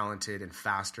more talented and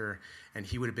faster, and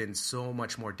he would have been so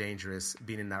much more dangerous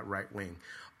being in that right wing.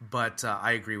 But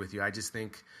I agree with you. I just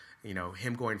think,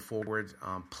 him going forward,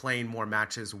 playing more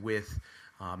matches with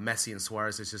Messi and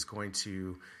Suarez is just going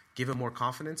to give him more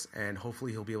confidence, and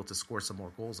hopefully he'll be able to score some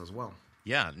more goals as well.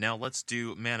 Yeah, now let's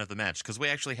do man of the match, because we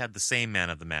actually had the same man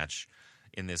of the match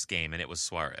in this game, and it was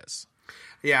Suarez.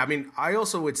 Yeah, I mean, I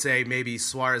also would say maybe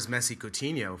Suarez, Messi,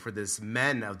 Coutinho for this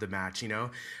men of the match,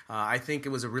 I think it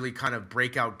was a really kind of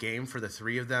breakout game for the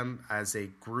three of them as a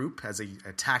group, as an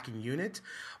attacking unit.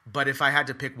 But if I had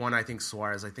to pick one, I think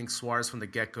Suarez. I think Suarez from the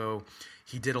get-go,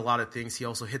 he did a lot of things. He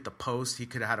also hit the post. He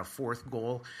could have had a fourth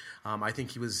goal. I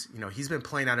think he was, he's been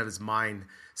playing out of his mind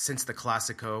since the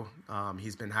Clasico.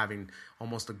 He's been having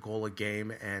almost a goal a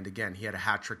game. And again, he had a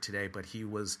hat trick today, but he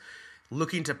was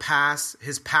looking to pass.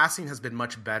 His passing has been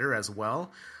much better as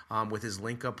well with his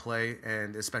link-up play,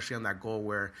 and especially on that goal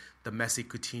where the Messi,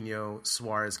 Coutinho,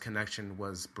 Suarez connection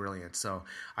was brilliant. So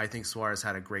I think Suarez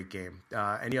had a great game.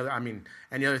 Any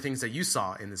other things that you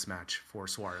saw in this match for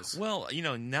Suarez? Well,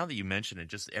 now that you mention it,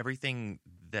 just everything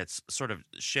that's sort of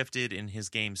shifted in his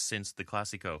game since the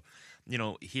Clasico.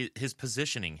 His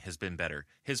positioning has been better.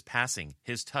 His passing,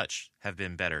 his touch have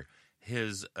been better.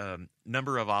 His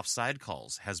number of offside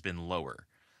calls has been lower.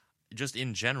 Just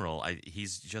in general,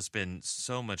 he's just been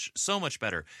so much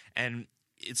better. And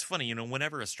it's funny,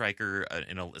 whenever a striker,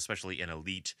 especially an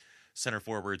elite center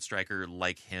forward striker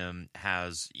like him,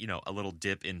 has a little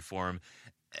dip in form,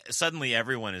 suddenly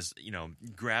everyone is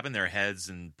grabbing their heads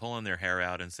and pulling their hair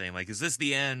out and saying, like, is this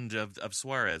the end of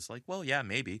Suarez? Like, well, yeah,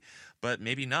 maybe, but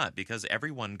maybe not, because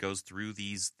everyone goes through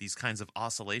these kinds of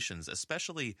oscillations,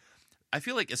 especially. I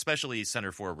feel like especially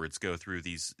center forwards go through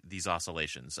these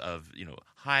oscillations of,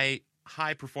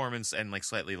 high performance and like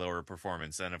slightly lower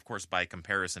performance. And of course, by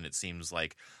comparison, it seems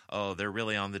like, oh, they're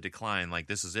really on the decline. Like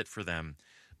this is it for them.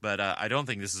 But I don't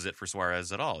think this is it for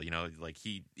Suarez at all. Like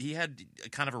he had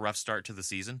kind of a rough start to the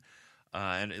season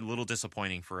and a little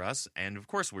disappointing for us. And of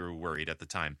course, we were worried at the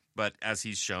time. But as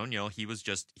he's shown, he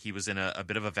was in a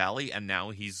bit of a valley, and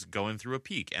now he's going through a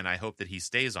peak. And I hope that he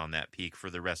stays on that peak for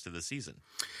the rest of the season.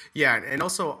 Yeah, and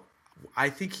also I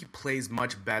think he plays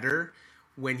much better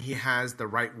when he has the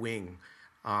right wing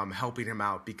helping him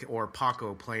out, or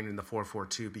Paco playing in the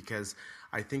 4-4-2, because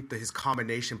I think that his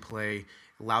combination play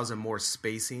allows him more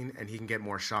spacing and he can get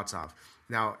more shots off.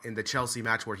 Now, in the Chelsea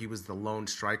match where he was the lone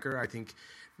striker, I think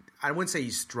I wouldn't say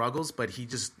he struggles, but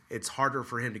it's harder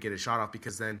for him to get a shot off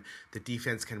because then the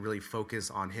defense can really focus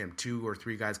on him. 2 or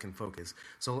 3 guys can focus.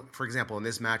 So, for example, in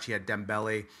this match, he had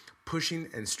Dembele pushing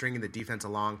and stringing the defense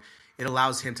along. It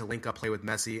allows him to link up play with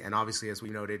Messi, and obviously, as we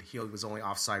noted, he was only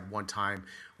offside one time,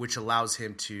 which allows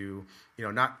him to,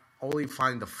 not only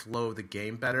find the flow of the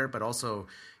game better, but also,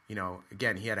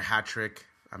 again, he had a hat trick.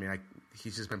 I mean,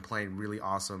 he's just been playing really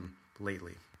awesome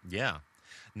lately. Yeah.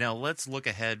 Now let's look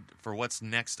ahead for what's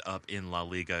next up in La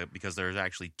Liga, because there's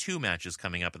actually 2 matches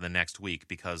coming up in the next week,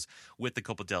 because with the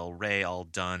Copa del Rey all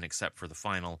done except for the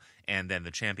final, and then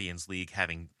the Champions League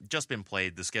having just been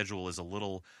played, the schedule is a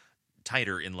little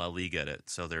tighter in La Liga,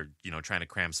 so they're trying to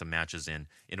cram some matches in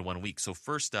 1 week. So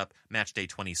first up, match day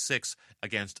 26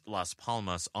 against Las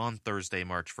Palmas on Thursday,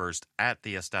 March 1st at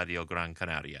the Estadio Gran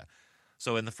Canaria.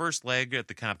 So in the first leg at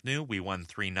the Camp Nou, we won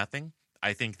 3-0.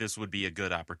 I think this would be a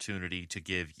good opportunity to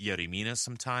give Yerry Mina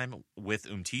some time with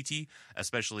Umtiti,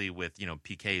 especially with,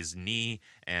 Piqué's knee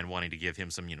and wanting to give him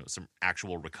some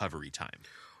actual recovery time.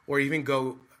 Or even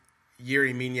go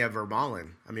Yerry Mina,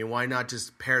 Vermaelen. I mean, why not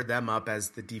just pair them up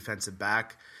as the defensive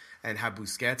back and have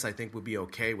Busquets? I think would be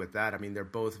okay with that. I mean, they're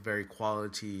both very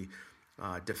quality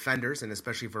defenders, and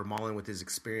especially Vermaelen with his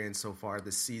experience so far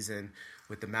this season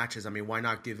with the matches. I mean, why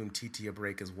not give Umtiti a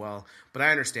break as well? But I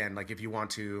understand, if you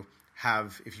want to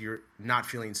if you're not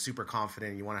feeling super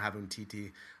confident, you want to have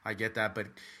Umtiti, I get that. But,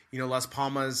 Las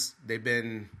Palmas, I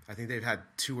think they've had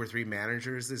 2 or 3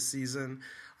 managers this season.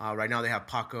 Right now they have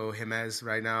Paco Jiménez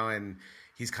right now, and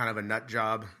he's kind of a nut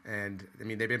job. And, I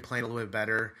mean, they've been playing a little bit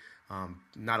better,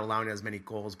 not allowing as many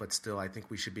goals, but still I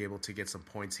think we should be able to get some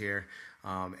points here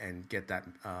and get that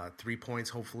 3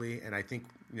 points hopefully. And I think,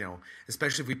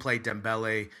 especially if we play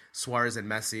Dembele, Suarez, and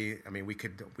Messi, I mean, we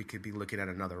could be looking at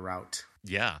another route.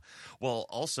 Yeah. Well,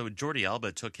 also, Jordi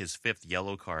Alba took his 5th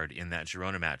yellow card in that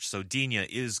Girona match, so Digne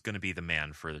is going to be the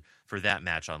man for that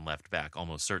match on left back,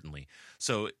 almost certainly.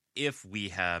 So if we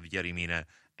have Yerry Mina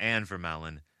and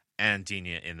Vermaelen and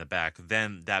Digne in the back,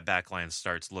 then that back line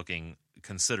starts looking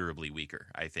considerably weaker,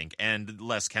 I think, and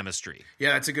less chemistry.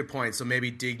 Yeah, that's a good point. So maybe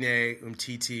Digne,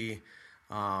 Umtiti,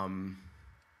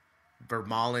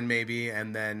 Vermaelen maybe,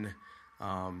 and then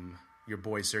your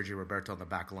boy Sergio Roberto on the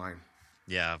back line.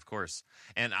 Yeah, of course.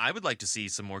 And I would like to see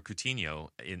some more Coutinho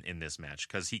in this match,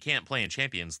 because he can't play in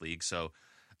Champions League, so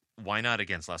why not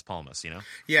against Las Palmas,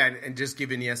 Yeah, and just give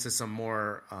Iniesta some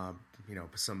more,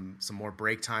 some more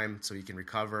break time so he can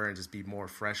recover and just be more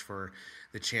fresh for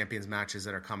the Champions matches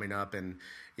that are coming up. And,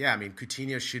 yeah, I mean,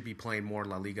 Coutinho should be playing more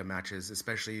La Liga matches,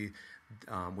 especially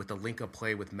with the link-up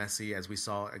play with Messi, as we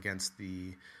saw against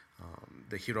the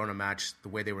Girona match, the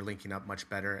way they were linking up much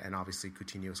better, and obviously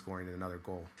Coutinho scoring another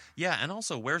goal. Yeah, and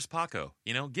also, where's Paco?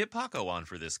 Get Paco on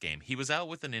for this game. He was out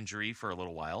with an injury for a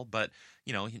little while, but,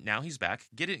 now he's back.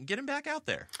 Get him back out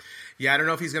there. Yeah, I don't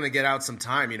know if he's going to get out some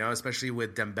time, especially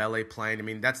with Dembele playing. I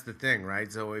mean, that's the thing, right?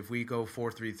 So if we go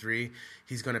 4-3-3,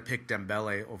 he's going to pick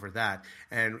Dembele over that.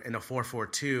 And in a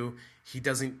 4-4-2, he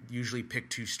doesn't usually pick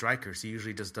 2 strikers. He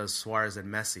usually just does Suarez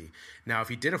and Messi. Now, if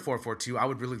he did a 4-4-2, I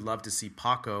would really love to see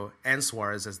Paco and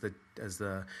Suarez as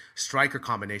the striker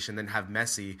combination, then have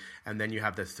Messi, and then you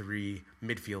have the 3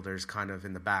 midfielders kind of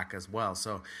in the back as well.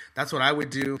 So that's what I would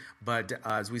do. But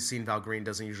as we've seen, Valgren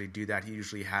doesn't usually do that. He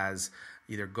usually has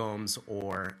either Gomes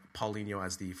or Paulinho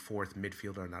as the 4th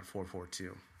midfielder in that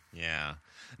 4-4-2. Yeah.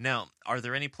 Now, are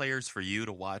there any players for you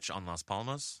to watch on Las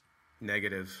Palmas?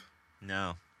 Negative.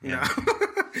 No. Yeah.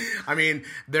 I mean,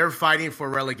 they're fighting for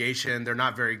relegation. They're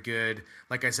not very good.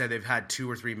 Like I said, they've had 2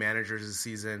 or 3 managers this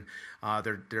season.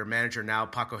 Their manager now,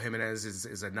 Paco Jiménez,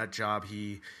 is a nut job.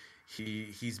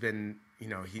 He's been,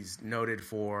 he's noted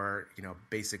for,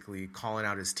 basically calling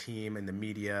out his team in the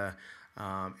media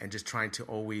and just trying to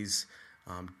always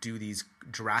do these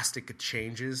drastic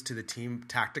changes to the team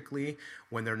tactically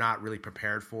when they're not really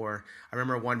prepared for. I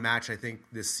remember one match, I think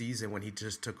this season, when he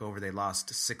just took over, they lost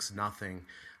 6-0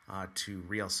 to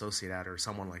Real Sociedad or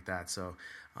someone like that. So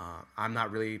I'm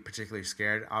not really particularly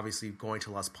scared. Obviously, going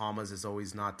to Las Palmas is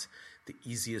always not the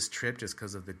easiest trip just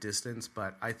because of the distance,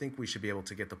 but I think we should be able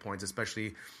to get the points,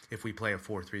 especially if we play a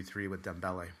 4-3-3 with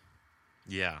Dembele.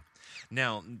 Yeah.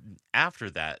 Now, after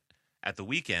that, at the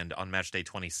weekend on match day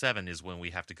 27 is when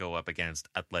we have to go up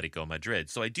against Atletico Madrid.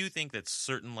 So I do think that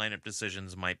certain lineup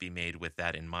decisions might be made with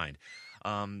that in mind.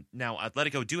 Now,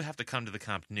 Atletico do have to come to the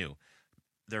Camp Nou.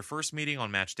 Their first meeting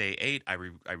on match day 8,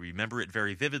 I remember it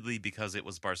very vividly because it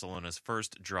was Barcelona's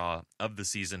first draw of the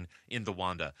season in the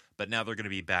Wanda. But now they're going to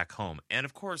be back home. And,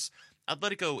 of course,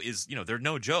 Atletico is, they're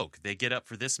no joke. They get up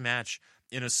for this match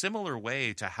in a similar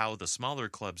way to how the smaller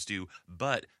clubs do,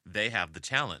 but they have the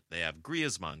talent. They have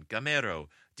Griezmann, Gamero,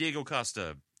 Diego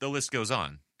Costa. The list goes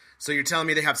on. So you're telling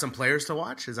me they have some players to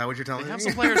watch? Is that what you're telling me? They have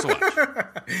some players to watch.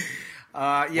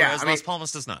 Whereas Las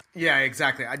Palmas does not. Yeah,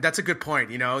 exactly. That's a good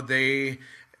point.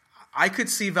 I could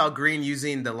see Valgrind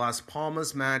using the Las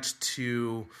Palmas match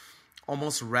to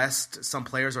almost rest some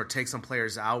players or take some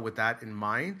players out with that in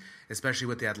mind, especially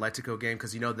with the Atletico game,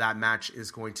 because that match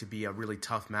is going to be a really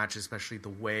tough match, especially the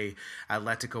way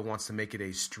Atletico wants to make it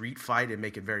a street fight and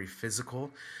make it very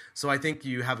physical. So I think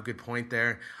you have a good point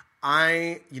there.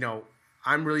 I'm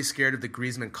really scared of the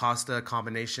Griezmann-Costa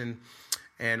combination.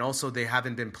 And also, they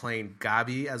haven't been playing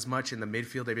Gavi as much in the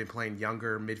midfield. They've been playing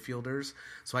younger midfielders.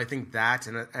 So I think that,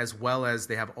 and as well as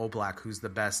they have Oblak, who's the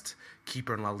best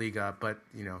keeper in La Liga. But,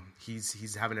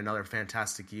 he's having another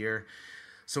fantastic year.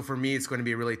 So for me, it's going to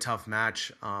be a really tough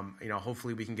match.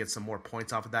 Hopefully we can get some more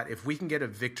points off of that. If we can get a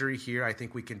victory here, I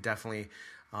think we can definitely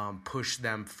push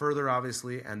them further,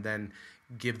 obviously, and then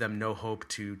give them no hope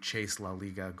to chase La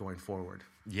Liga going forward.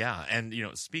 Yeah, and,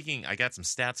 I got some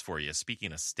stats for you.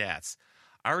 Speaking of stats,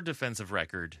 our defensive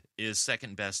record is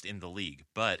second best in the league,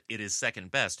 but it is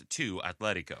second best to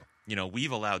Atletico.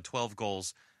 We've allowed 12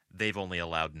 goals. They've only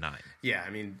allowed 9. Yeah,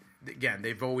 again,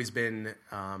 they've always been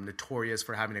notorious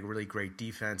for having a really great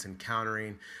defense and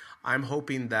countering. I'm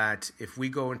hoping that if we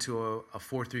go into a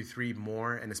 4-3-3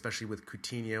 more, and especially with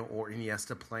Coutinho or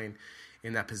Iniesta playing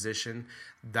in that position,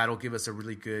 that'll give us a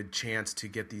really good chance to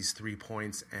get these 3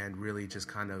 points and really just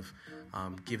kind of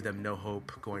give them no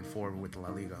hope going forward with La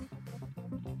Liga.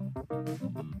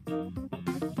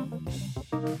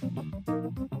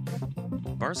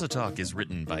 Barca Talk is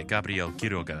written by Gabriel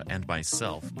Quiroga and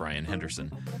myself, Brian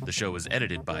Henderson. The show is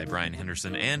edited by Brian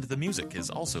Henderson, and the music is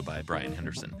also by Brian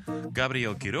Henderson.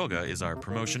 Gabriel Quiroga is our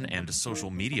promotion and social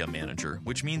media manager,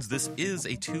 which means this is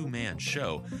a two-man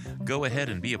show. Go ahead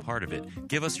and be a part of it.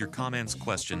 Give us your comments,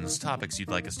 questions, topics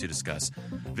you'd like us to discuss.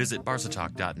 Visit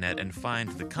barcatalk.net and find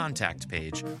the contact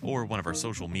page or one of our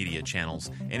social media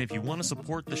channels. And if you want to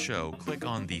support the show, click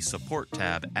on the support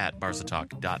tab at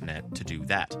barcatalk.net to do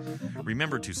that.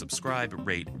 Remember to subscribe,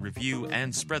 rate, review,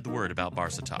 and spread the word about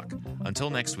Barca Talk. Until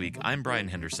next week, I'm Brian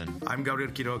Henderson. I'm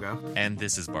Gabriel Quiroga. And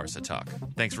this is Barca Talk.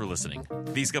 Thanks for listening.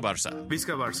 Visca Barca.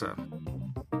 Visca Barca.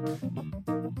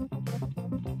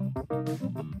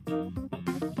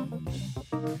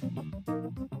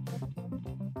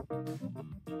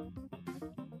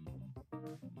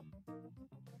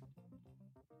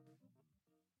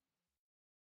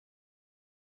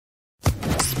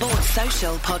 Sports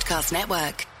Social Podcast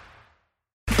Network.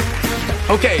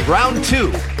 Okay, round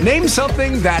 2. Name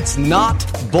something that's not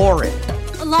boring.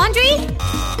 A laundry?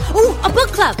 Ooh, a book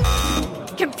club.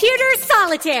 Computer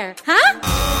solitaire, huh?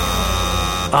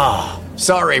 Ah, oh,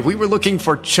 sorry, we were looking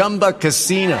for Chumba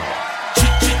Casino.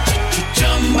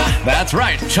 That's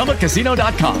right,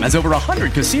 ChumbaCasino.com has over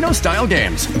 100 casino-style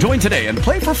games. Join today and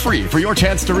play for free for your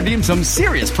chance to redeem some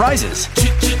serious prizes.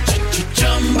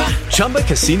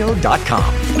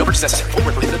 ChumbaCasino.com. No purchase necessary. Void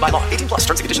where prohibited by law. 18+ terms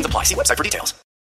and conditions apply. See website for details.